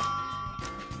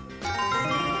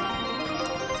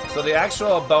 So the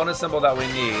actual bonus symbol that we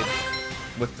need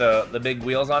with the big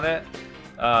wheels on it,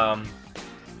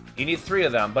 you need 3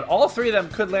 of them, but all 3 of them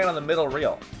could land on the middle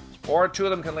reel. Or 2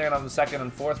 of them can land on the second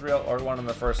and fourth reel, or 1 on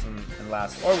the first and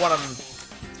last, or 1 on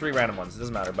 3 random ones. It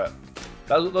doesn't matter, but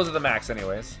those are the max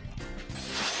anyways.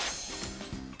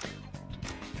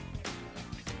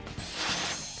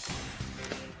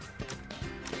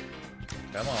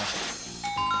 Come on.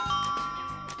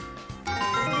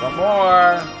 1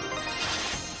 more.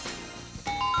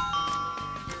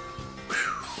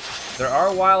 There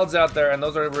are wilds out there, and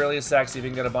those are really sexy if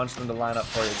you can get a bunch of them to line up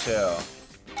for you, too.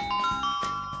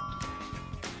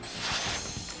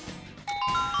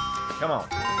 Come on.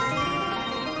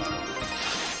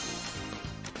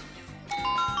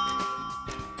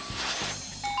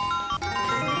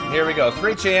 Here we go.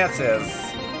 3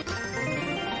 chances.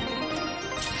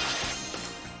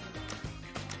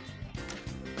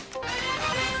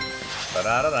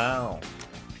 Ba-da-da-da.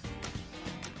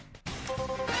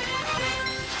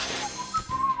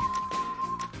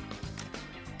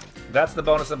 That's the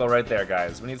bonus symbol right there,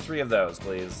 guys. We need 3 of those,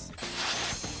 please.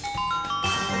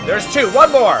 There's 2.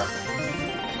 1 more!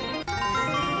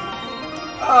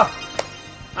 Oh,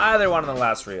 either one on the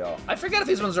last reel. I forget if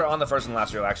these ones are on the first and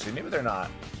last reel, actually. Maybe they're not.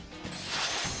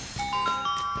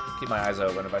 Keep my eyes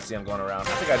open if I see them going around.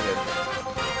 I think I did.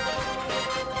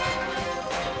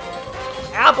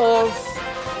 Apples!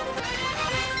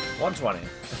 120.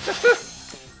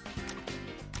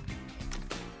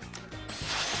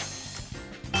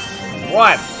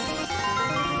 One.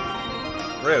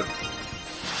 Rude.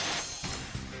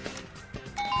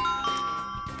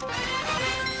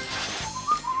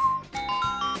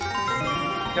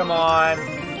 Come on.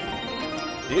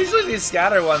 Usually these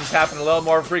scatter ones happen a little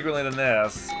more frequently than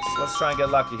this. So let's try and get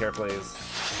lucky here, please.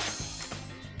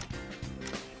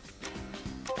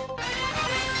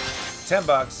 10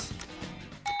 bucks.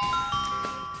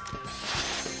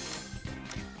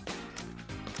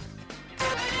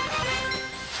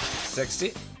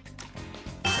 60.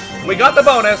 We got the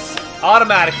bonus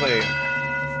automatically.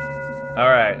 All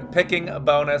right, picking a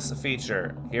bonus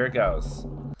feature. Here it goes.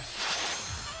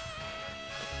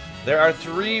 There are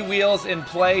 3 wheels in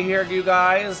play here, you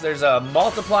guys. There's a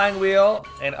multiplying wheel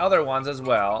and other ones as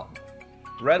well.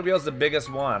 Red wheel's the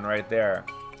biggest one right there.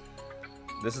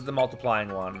 This is the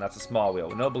multiplying one. That's a small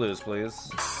wheel. No blues, please.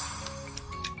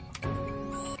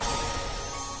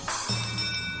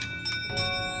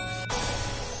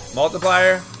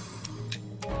 Multiplier.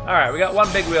 All right, we got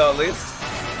 1 big wheel at least.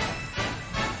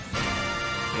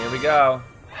 Here we go.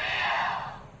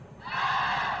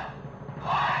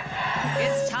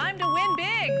 It's time to win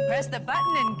big. Press the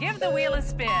button and give the wheel a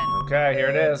spin. Okay, here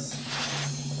it is.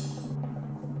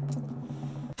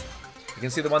 You can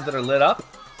see the ones that are lit up.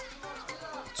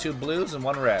 2 blues and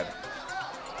 1 red.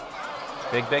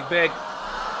 Big, big, big.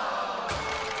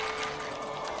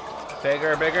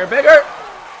 Bigger, bigger, bigger.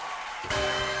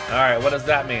 All right, what does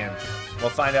that mean? We'll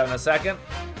find out in a second.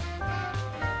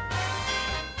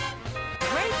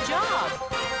 Great job.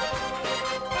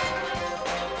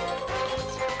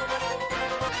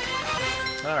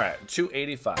 All right,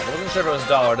 285. I wasn't sure if it was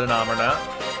dollar denom or not.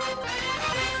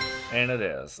 And it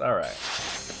is. All right.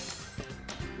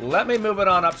 Let me move it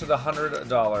on up to the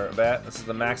 $100 bet. This is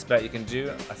the max bet you can do,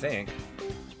 I think.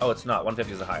 Oh, it's not.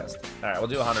 150 is the highest. All right, we'll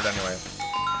do 100 anyway.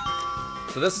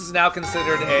 So this is now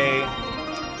considered a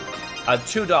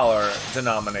 $2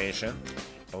 denomination.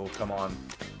 Oh, come on.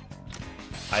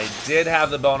 I did have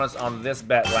the bonus on this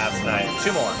bet last night.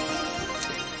 2 more.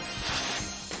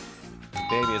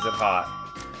 Baby, is it hot.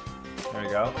 There we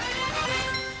go.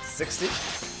 60.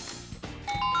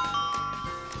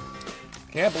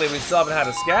 Can't believe we still haven't had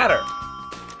a scatter.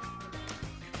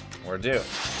 We're due.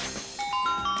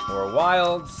 More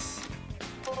wilds.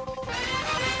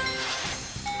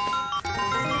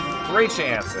 3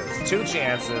 chances, 2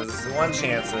 chances, 1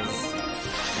 chances,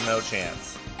 no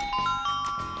chance.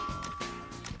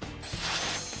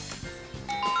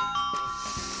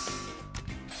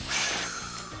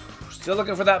 Still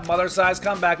looking for that mother-sized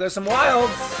comeback. There's some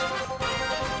wilds.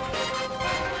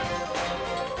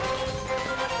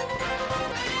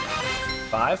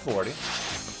 540.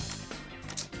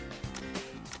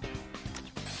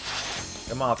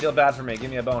 Come on, feel bad for me.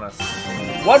 Give me a bonus.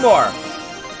 One more.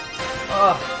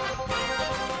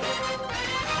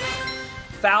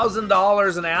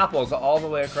 $1,000 in apples all the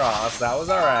way across. That was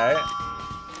all right.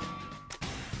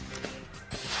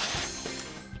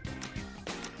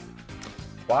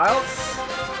 Wilds.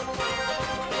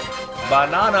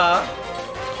 Banana.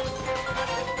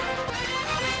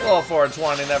 A little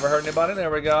 420, never hurt anybody. There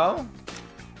we go.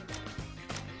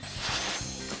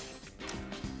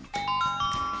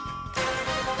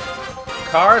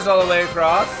 Cars all the way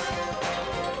across.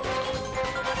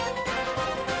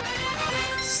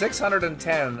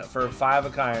 610 for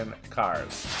 5-of-a-kind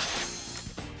cars.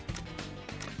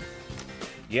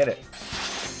 Get it.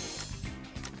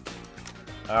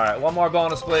 All right, one more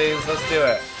bonus, please. Let's do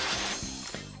it.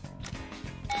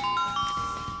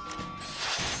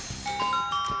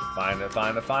 Find it,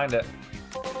 find it, find it.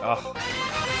 Oh.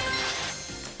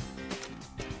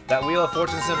 That Wheel of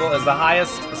Fortune symbol is the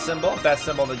highest symbol, best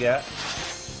symbol to get.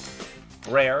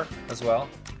 Rare as well.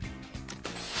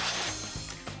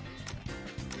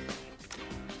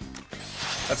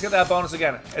 Let's get that bonus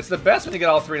again. It's the best when you get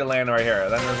all 3 to land right here.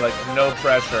 Then there's like no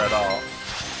pressure at all.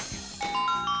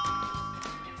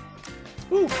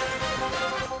 Woo.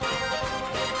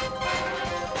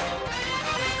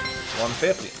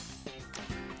 150.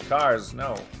 Cars,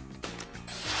 no.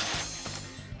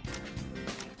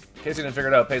 In case you didn't figure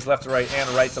it out, pace left to right and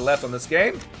right to left on this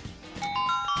game.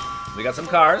 We got some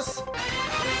cars.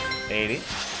 80.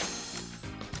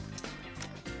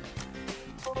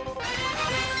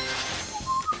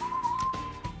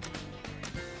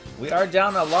 We are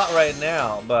down a lot right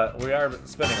now, but we are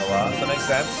spinning a lot. Does that make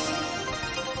sense?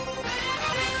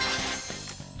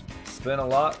 Spin a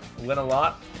lot, win a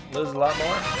lot, lose a lot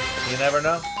more. You never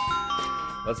know.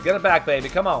 Let's get it back, baby.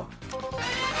 Come on.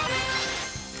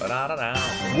 Ba-da-da-da.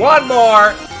 One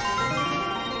more!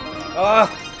 Oh,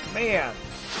 man.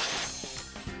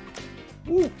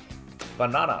 Woo.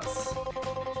 Bananas.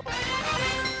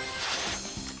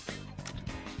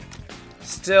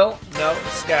 Still no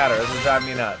scatter. This is driving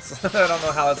me nuts. I don't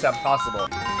know how that's possible.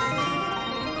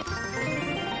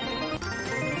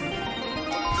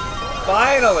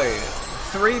 Finally!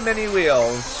 3 mini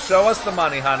wheels. Show us the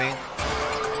money, honey.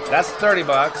 That's 30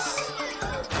 bucks.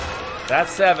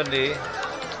 That's 70.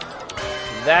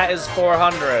 That is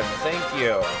 400. Thank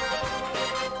you.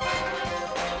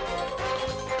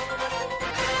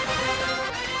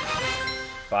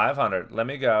 $500. Let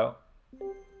me go.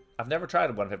 I've never tried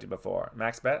a 150 before.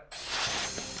 Max bet?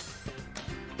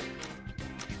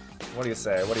 What do you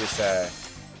say? What do you say?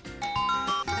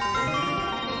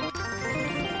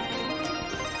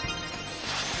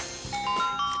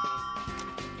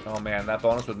 Oh man, that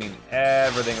bonus would mean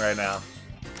everything right now.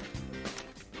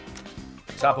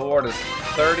 Top award is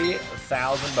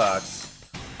 30,000 bucks.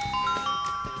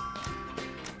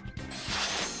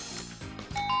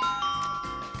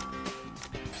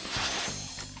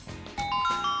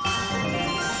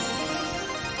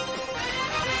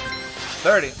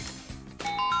 $30.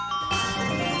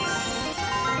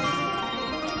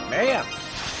 Man.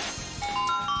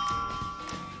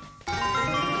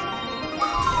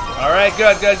 All right,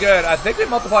 good, good, good. I think we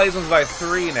multiply these ones by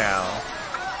 3 now.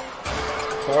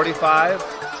 45,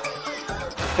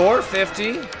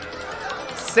 450,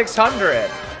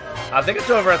 600. I think it's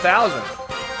over 1,000.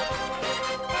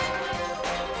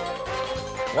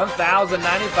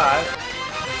 1,095.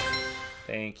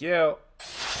 Thank you.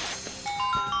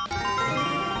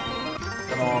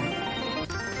 Come on.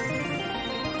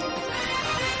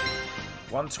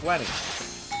 120.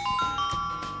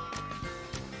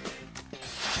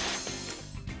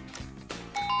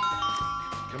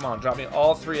 Come on, drop me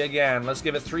all 3 again. Let's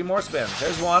give it 3 more spins.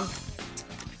 There's 1.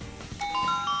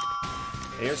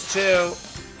 Here's 2.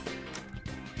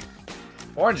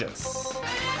 Oranges.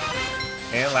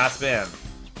 And last spin.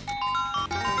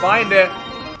 Find it.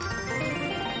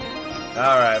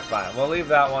 Alright, fine. We'll leave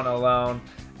that one alone.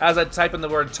 As I type in the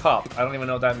word top, I don't even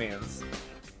know what that means.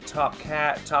 Top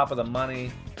cat, top of the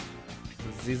money.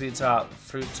 ZZ Top,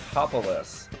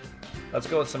 Fruitopolis. Let's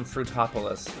go with some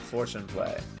Fruitopolis fortune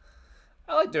play.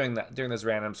 I like doing that, doing these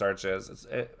random searches.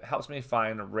 It helps me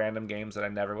find random games that I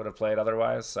never would have played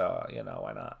otherwise, so, you know,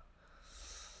 why not?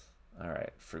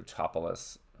 Alright,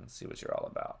 Fruitopolis. Let's see what you're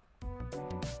all about.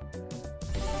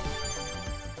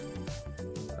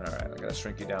 Alright, I gotta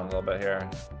shrink you down a little bit here.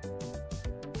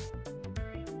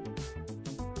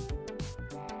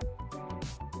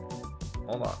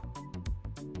 Hold on.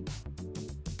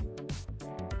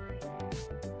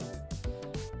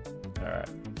 Alright.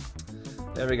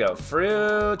 There we go.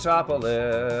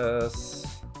 Fruitopolis.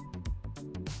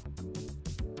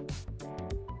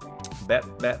 Bet,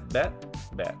 bet, bet,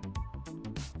 bet.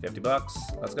 50 bucks.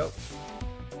 Let's go.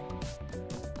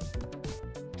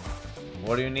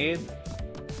 What do you need?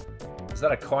 Is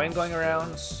that a coin going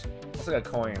around? Looks like a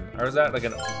coin. Or is that like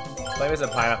an... Maybe it's a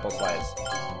pineapple slice.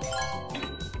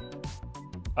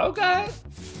 Okay.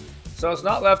 So it's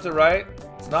not left to right.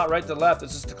 It's not right to left.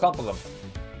 It's just a clump of them.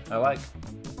 I like.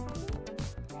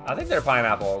 I think they're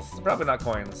pineapples. They're probably not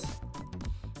coins.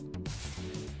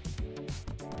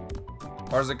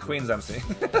 Or is it Queen's MC?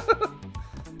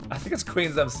 I think it's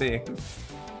Queen's MC.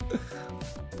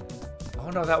 Oh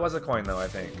no, that was a coin though, I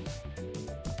think.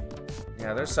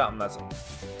 Yeah, there's something that's...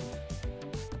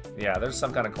 Yeah, there's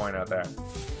some kind of coin out there.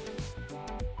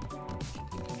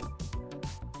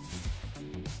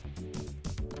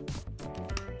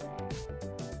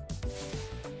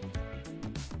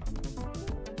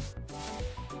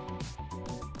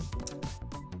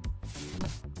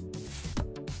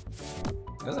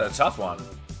 This is a tough one.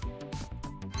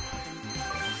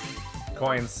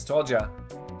 Coins, told ya.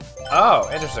 Oh,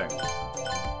 interesting.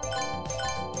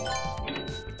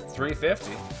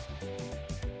 350.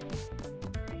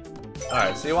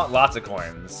 Alright, so you want lots of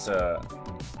coins to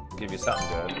give you something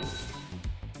good.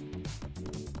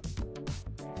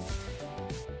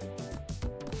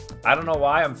 I don't know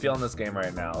why I'm feeling this game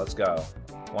right now. Let's go.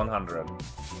 100.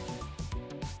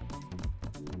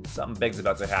 Something big's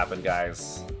about to happen,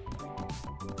 guys.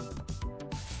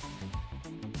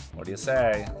 What do you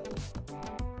say?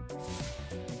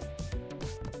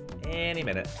 Any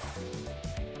minute.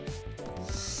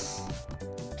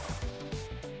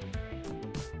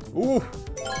 Ooh!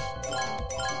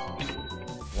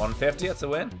 150, that's a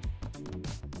win.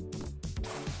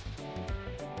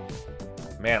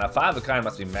 Man, a 5 of a kind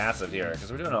must be massive here,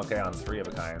 because we're doing okay on 3 of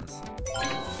a kinds.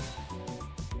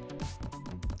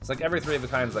 It's like every 3 of a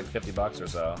kind is like 50 bucks or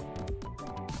so.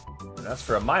 And that's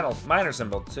for a minor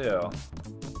symbol, too.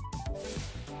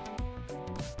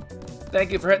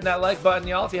 Thank you for hitting that like button,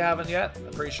 y'all, if you haven't yet.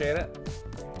 Appreciate it.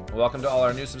 Welcome to all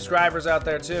our new subscribers out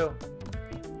there, too.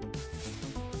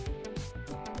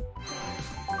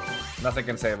 Nothing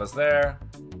can save us there.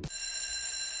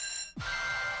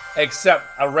 Except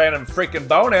a random freaking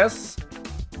bonus.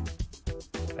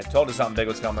 I told you something big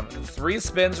was coming. 3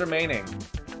 spins remaining.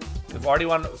 We've already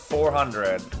won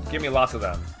 400. Give me lots of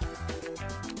them.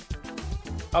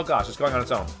 Oh gosh, it's going on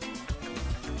its own.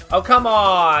 Oh, come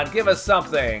on! Give us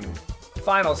something!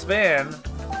 Final spin.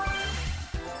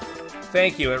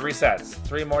 Thank you, it resets.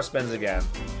 3 more spins again.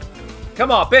 Come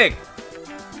on, big!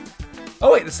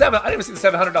 Oh wait, the 7, I didn't even see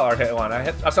the $700 hit one.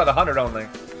 I saw the 100 only.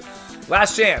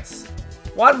 Last chance.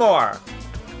 1 more.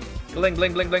 Bling,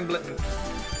 bling, bling, bling, bling.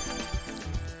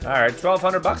 All right,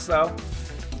 1,200 bucks though.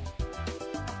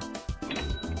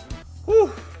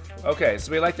 Whew. Okay,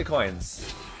 so we like the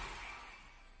coins.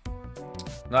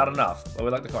 Not enough, but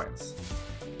we like the coins.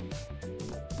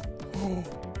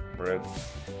 Rude.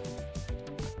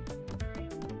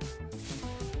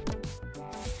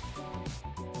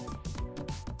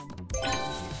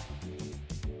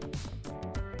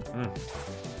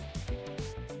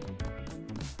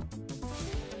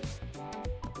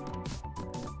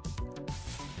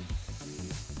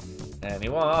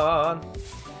 Anyone?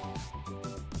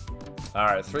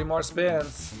 Alright, 3 more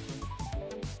spins.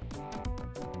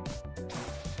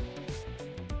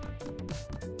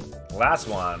 Last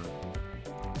one.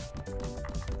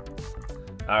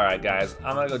 Alright, guys.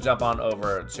 I'm gonna go jump on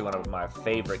over to one of my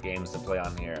favorite games to play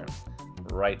on here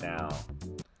right now.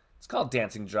 It's called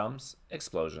Dancing Drums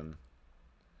Explosion.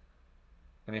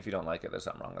 And if you don't like it, there's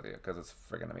something wrong with you, because it's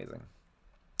friggin' amazing.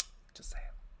 Just saying.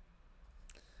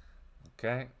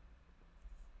 Okay.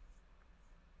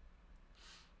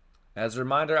 As a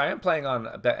reminder, I am playing on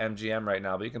BetMGM right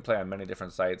now, but you can play on many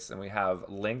different sites, and we have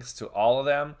links to all of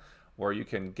them where you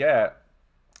can get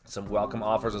some welcome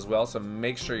offers as well, so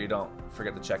make sure you don't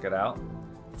forget to check it out.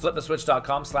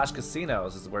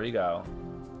 Fliptheswitch.com/casinos is where you go.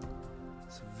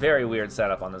 It's a very weird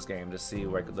setup on this game to see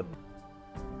where the...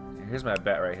 Here's my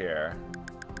bet right here.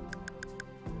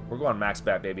 We're going max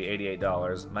bet, baby,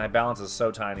 $88. My balance is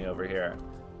so tiny over here.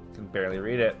 I can barely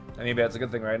read it. And maybe that's a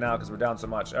good thing right now because we're down so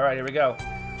much. All right, here we go.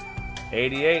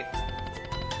 88.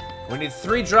 We need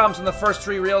 3 drums in the first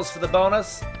 3 reels for the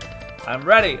bonus. I'm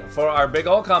ready for our big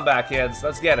old comeback, kids.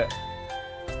 Let's get it.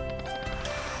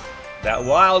 That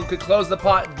wild could close the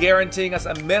pot, guaranteeing us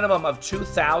a minimum of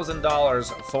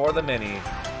 $2,000 for the mini.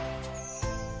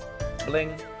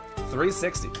 Bling.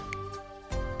 360.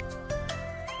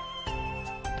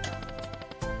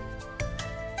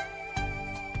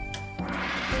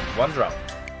 One drum.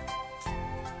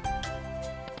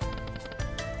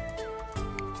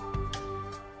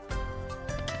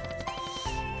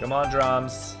 Come on,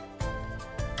 drums.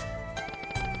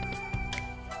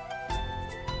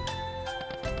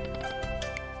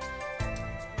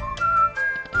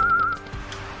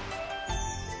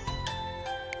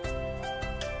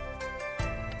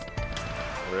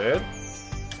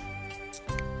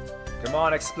 Come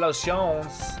on,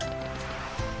 explosions.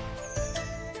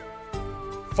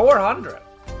 400.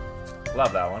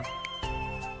 Love that one.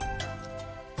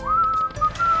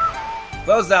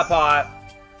 Close that pot.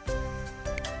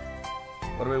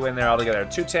 What do we win there altogether?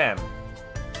 210.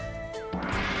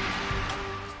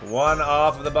 One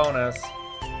off of the bonus.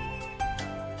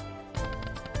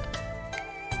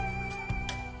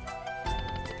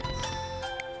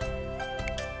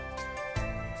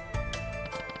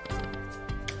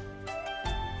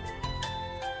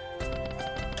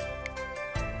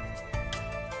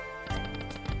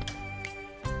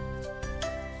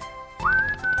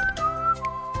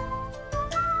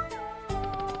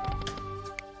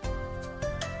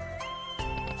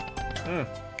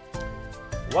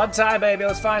 One time, baby.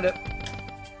 Let's find it.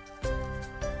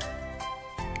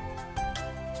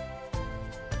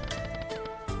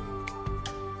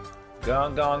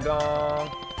 Gong, gong, gong.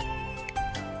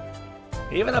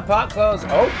 Even the pot closed.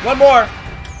 Oh, one more.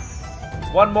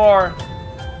 One more.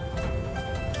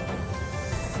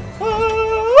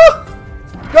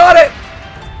 Got it.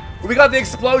 We got the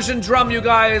explosion drum, you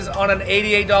guys, on an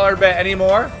 $88 bet. Any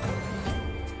more?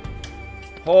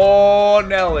 Oh,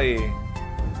 Nelly.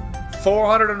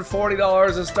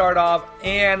 $440 to start off,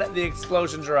 and the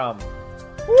explosion drum.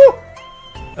 Woo!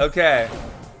 Okay.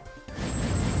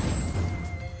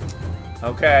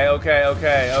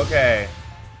 Okay.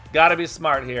 Gotta be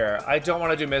smart here. I don't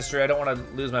want to do mystery. I don't want to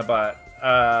lose my butt.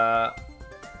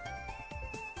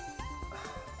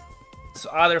 So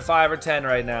either 5 or 10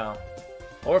 right now.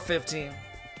 Or 15.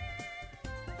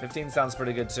 15 sounds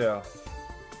pretty good too.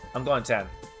 I'm going 10.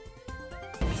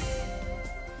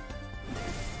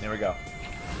 Here we go.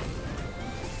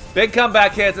 Big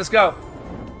comeback hits. Let's go.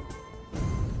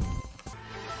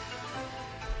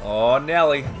 Oh,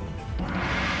 Nelly.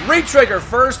 Retrigger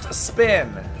first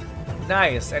spin.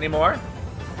 Nice. Any more?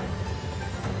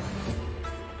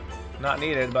 Not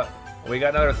needed, but we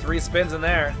got another 3 spins in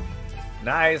there.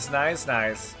 Nice, nice,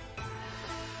 nice.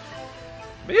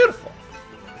 Beautiful.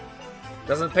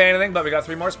 Doesn't pay anything, but we got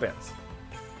 3 more spins.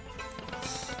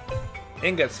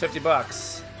 Ingots, 50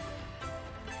 bucks.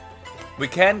 We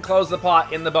can close the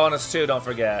pot in the bonus too, don't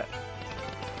forget.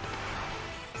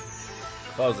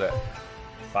 Close it.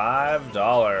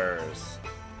 $5.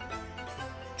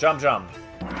 Jump.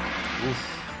 Oof.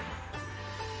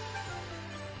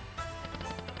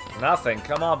 Nothing.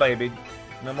 Come on, baby.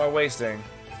 No more wasting.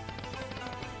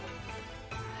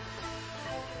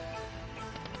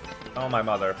 Oh, my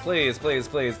mother. Please, please,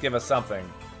 please, give us something.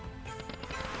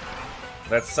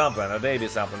 That's something. A baby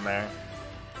something there.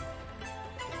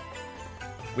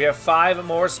 We have 5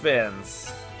 more spins.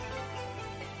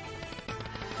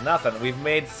 Nothing. We've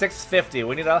made $650.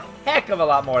 We need a heck of a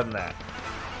lot more than that.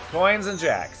 Coins and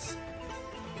jacks.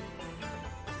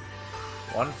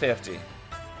 $150.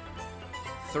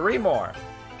 3 more.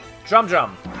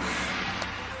 Drum.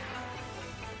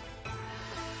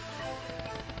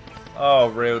 Oh,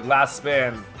 rude. Last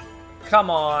spin. Come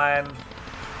on.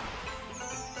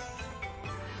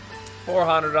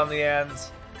 400 on the end.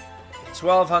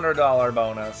 $1,200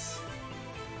 bonus.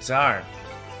 Darn.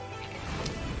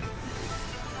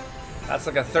 That's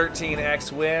like a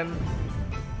 13x win.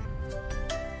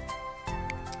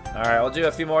 Alright, we'll do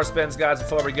a few more spins, guys,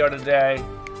 before we go today.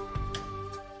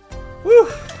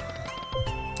 Whew.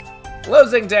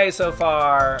 Losing day so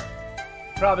far.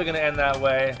 Probably going to end that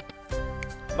way.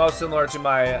 Most similar to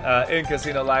my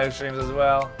in-casino live streams as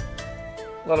well.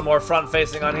 A little more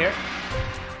front-facing on here.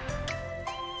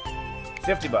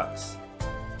 50 bucks.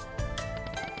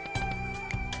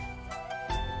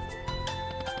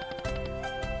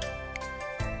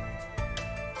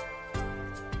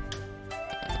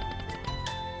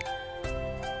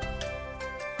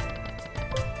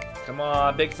 Come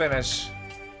on, big finish.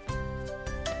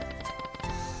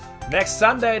 Next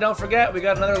Sunday, don't forget, we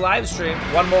got another live stream.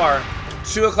 One more.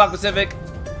 2 o'clock Pacific,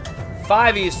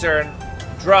 5 Eastern.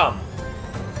 Drum.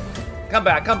 Come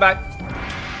back.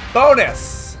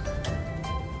 Bonus.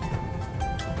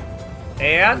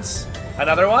 And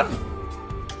another one?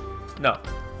 No.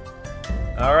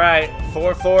 All right,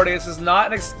 440. This is not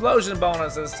an explosion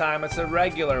bonus this time. It's a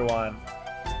regular one.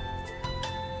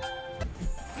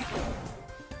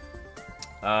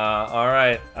 All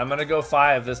right. I'm gonna go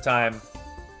 5 this time.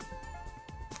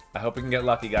 I hope we can get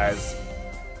lucky, guys.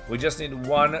 We just need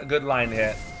 1 good line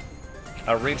hit.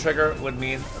 A retrigger would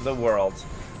mean the world.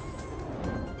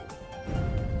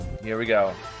 Here we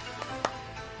go.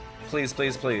 Please,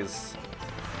 please, please.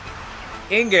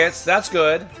 Ingots, that's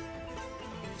good.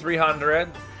 300.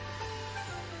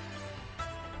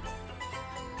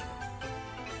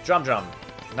 Drum.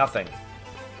 Nothing.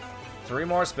 3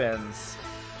 more spins.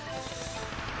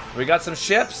 We got some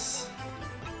ships.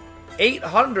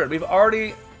 800. We've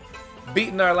already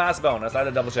beaten our last bonus. I had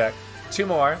to double check. 2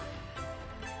 more.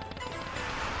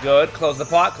 Good. Close the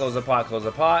pot, close the pot, close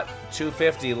the pot.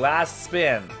 250. Last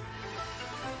spin.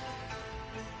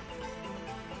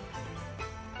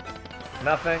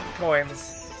 Nothing.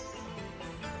 Coins.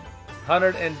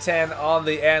 110 on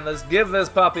the end. Let's give this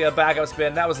puppy a backup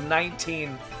spin. That was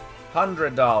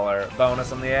 $1,900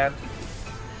 bonus on the end.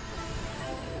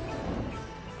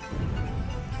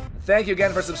 Thank you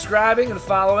again for subscribing and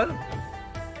following.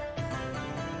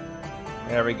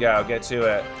 There we go. Get to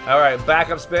it. All right,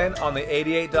 backup spin on the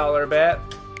 $88 bet.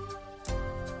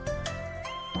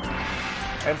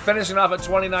 And finishing off at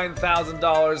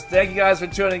 $29,000. Thank you guys for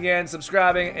tuning in,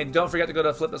 subscribing, and don't forget to go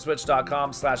to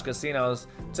fliptheswitch.com/casinos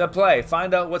to play.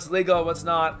 Find out what's legal, what's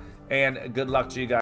not, and good luck to you guys.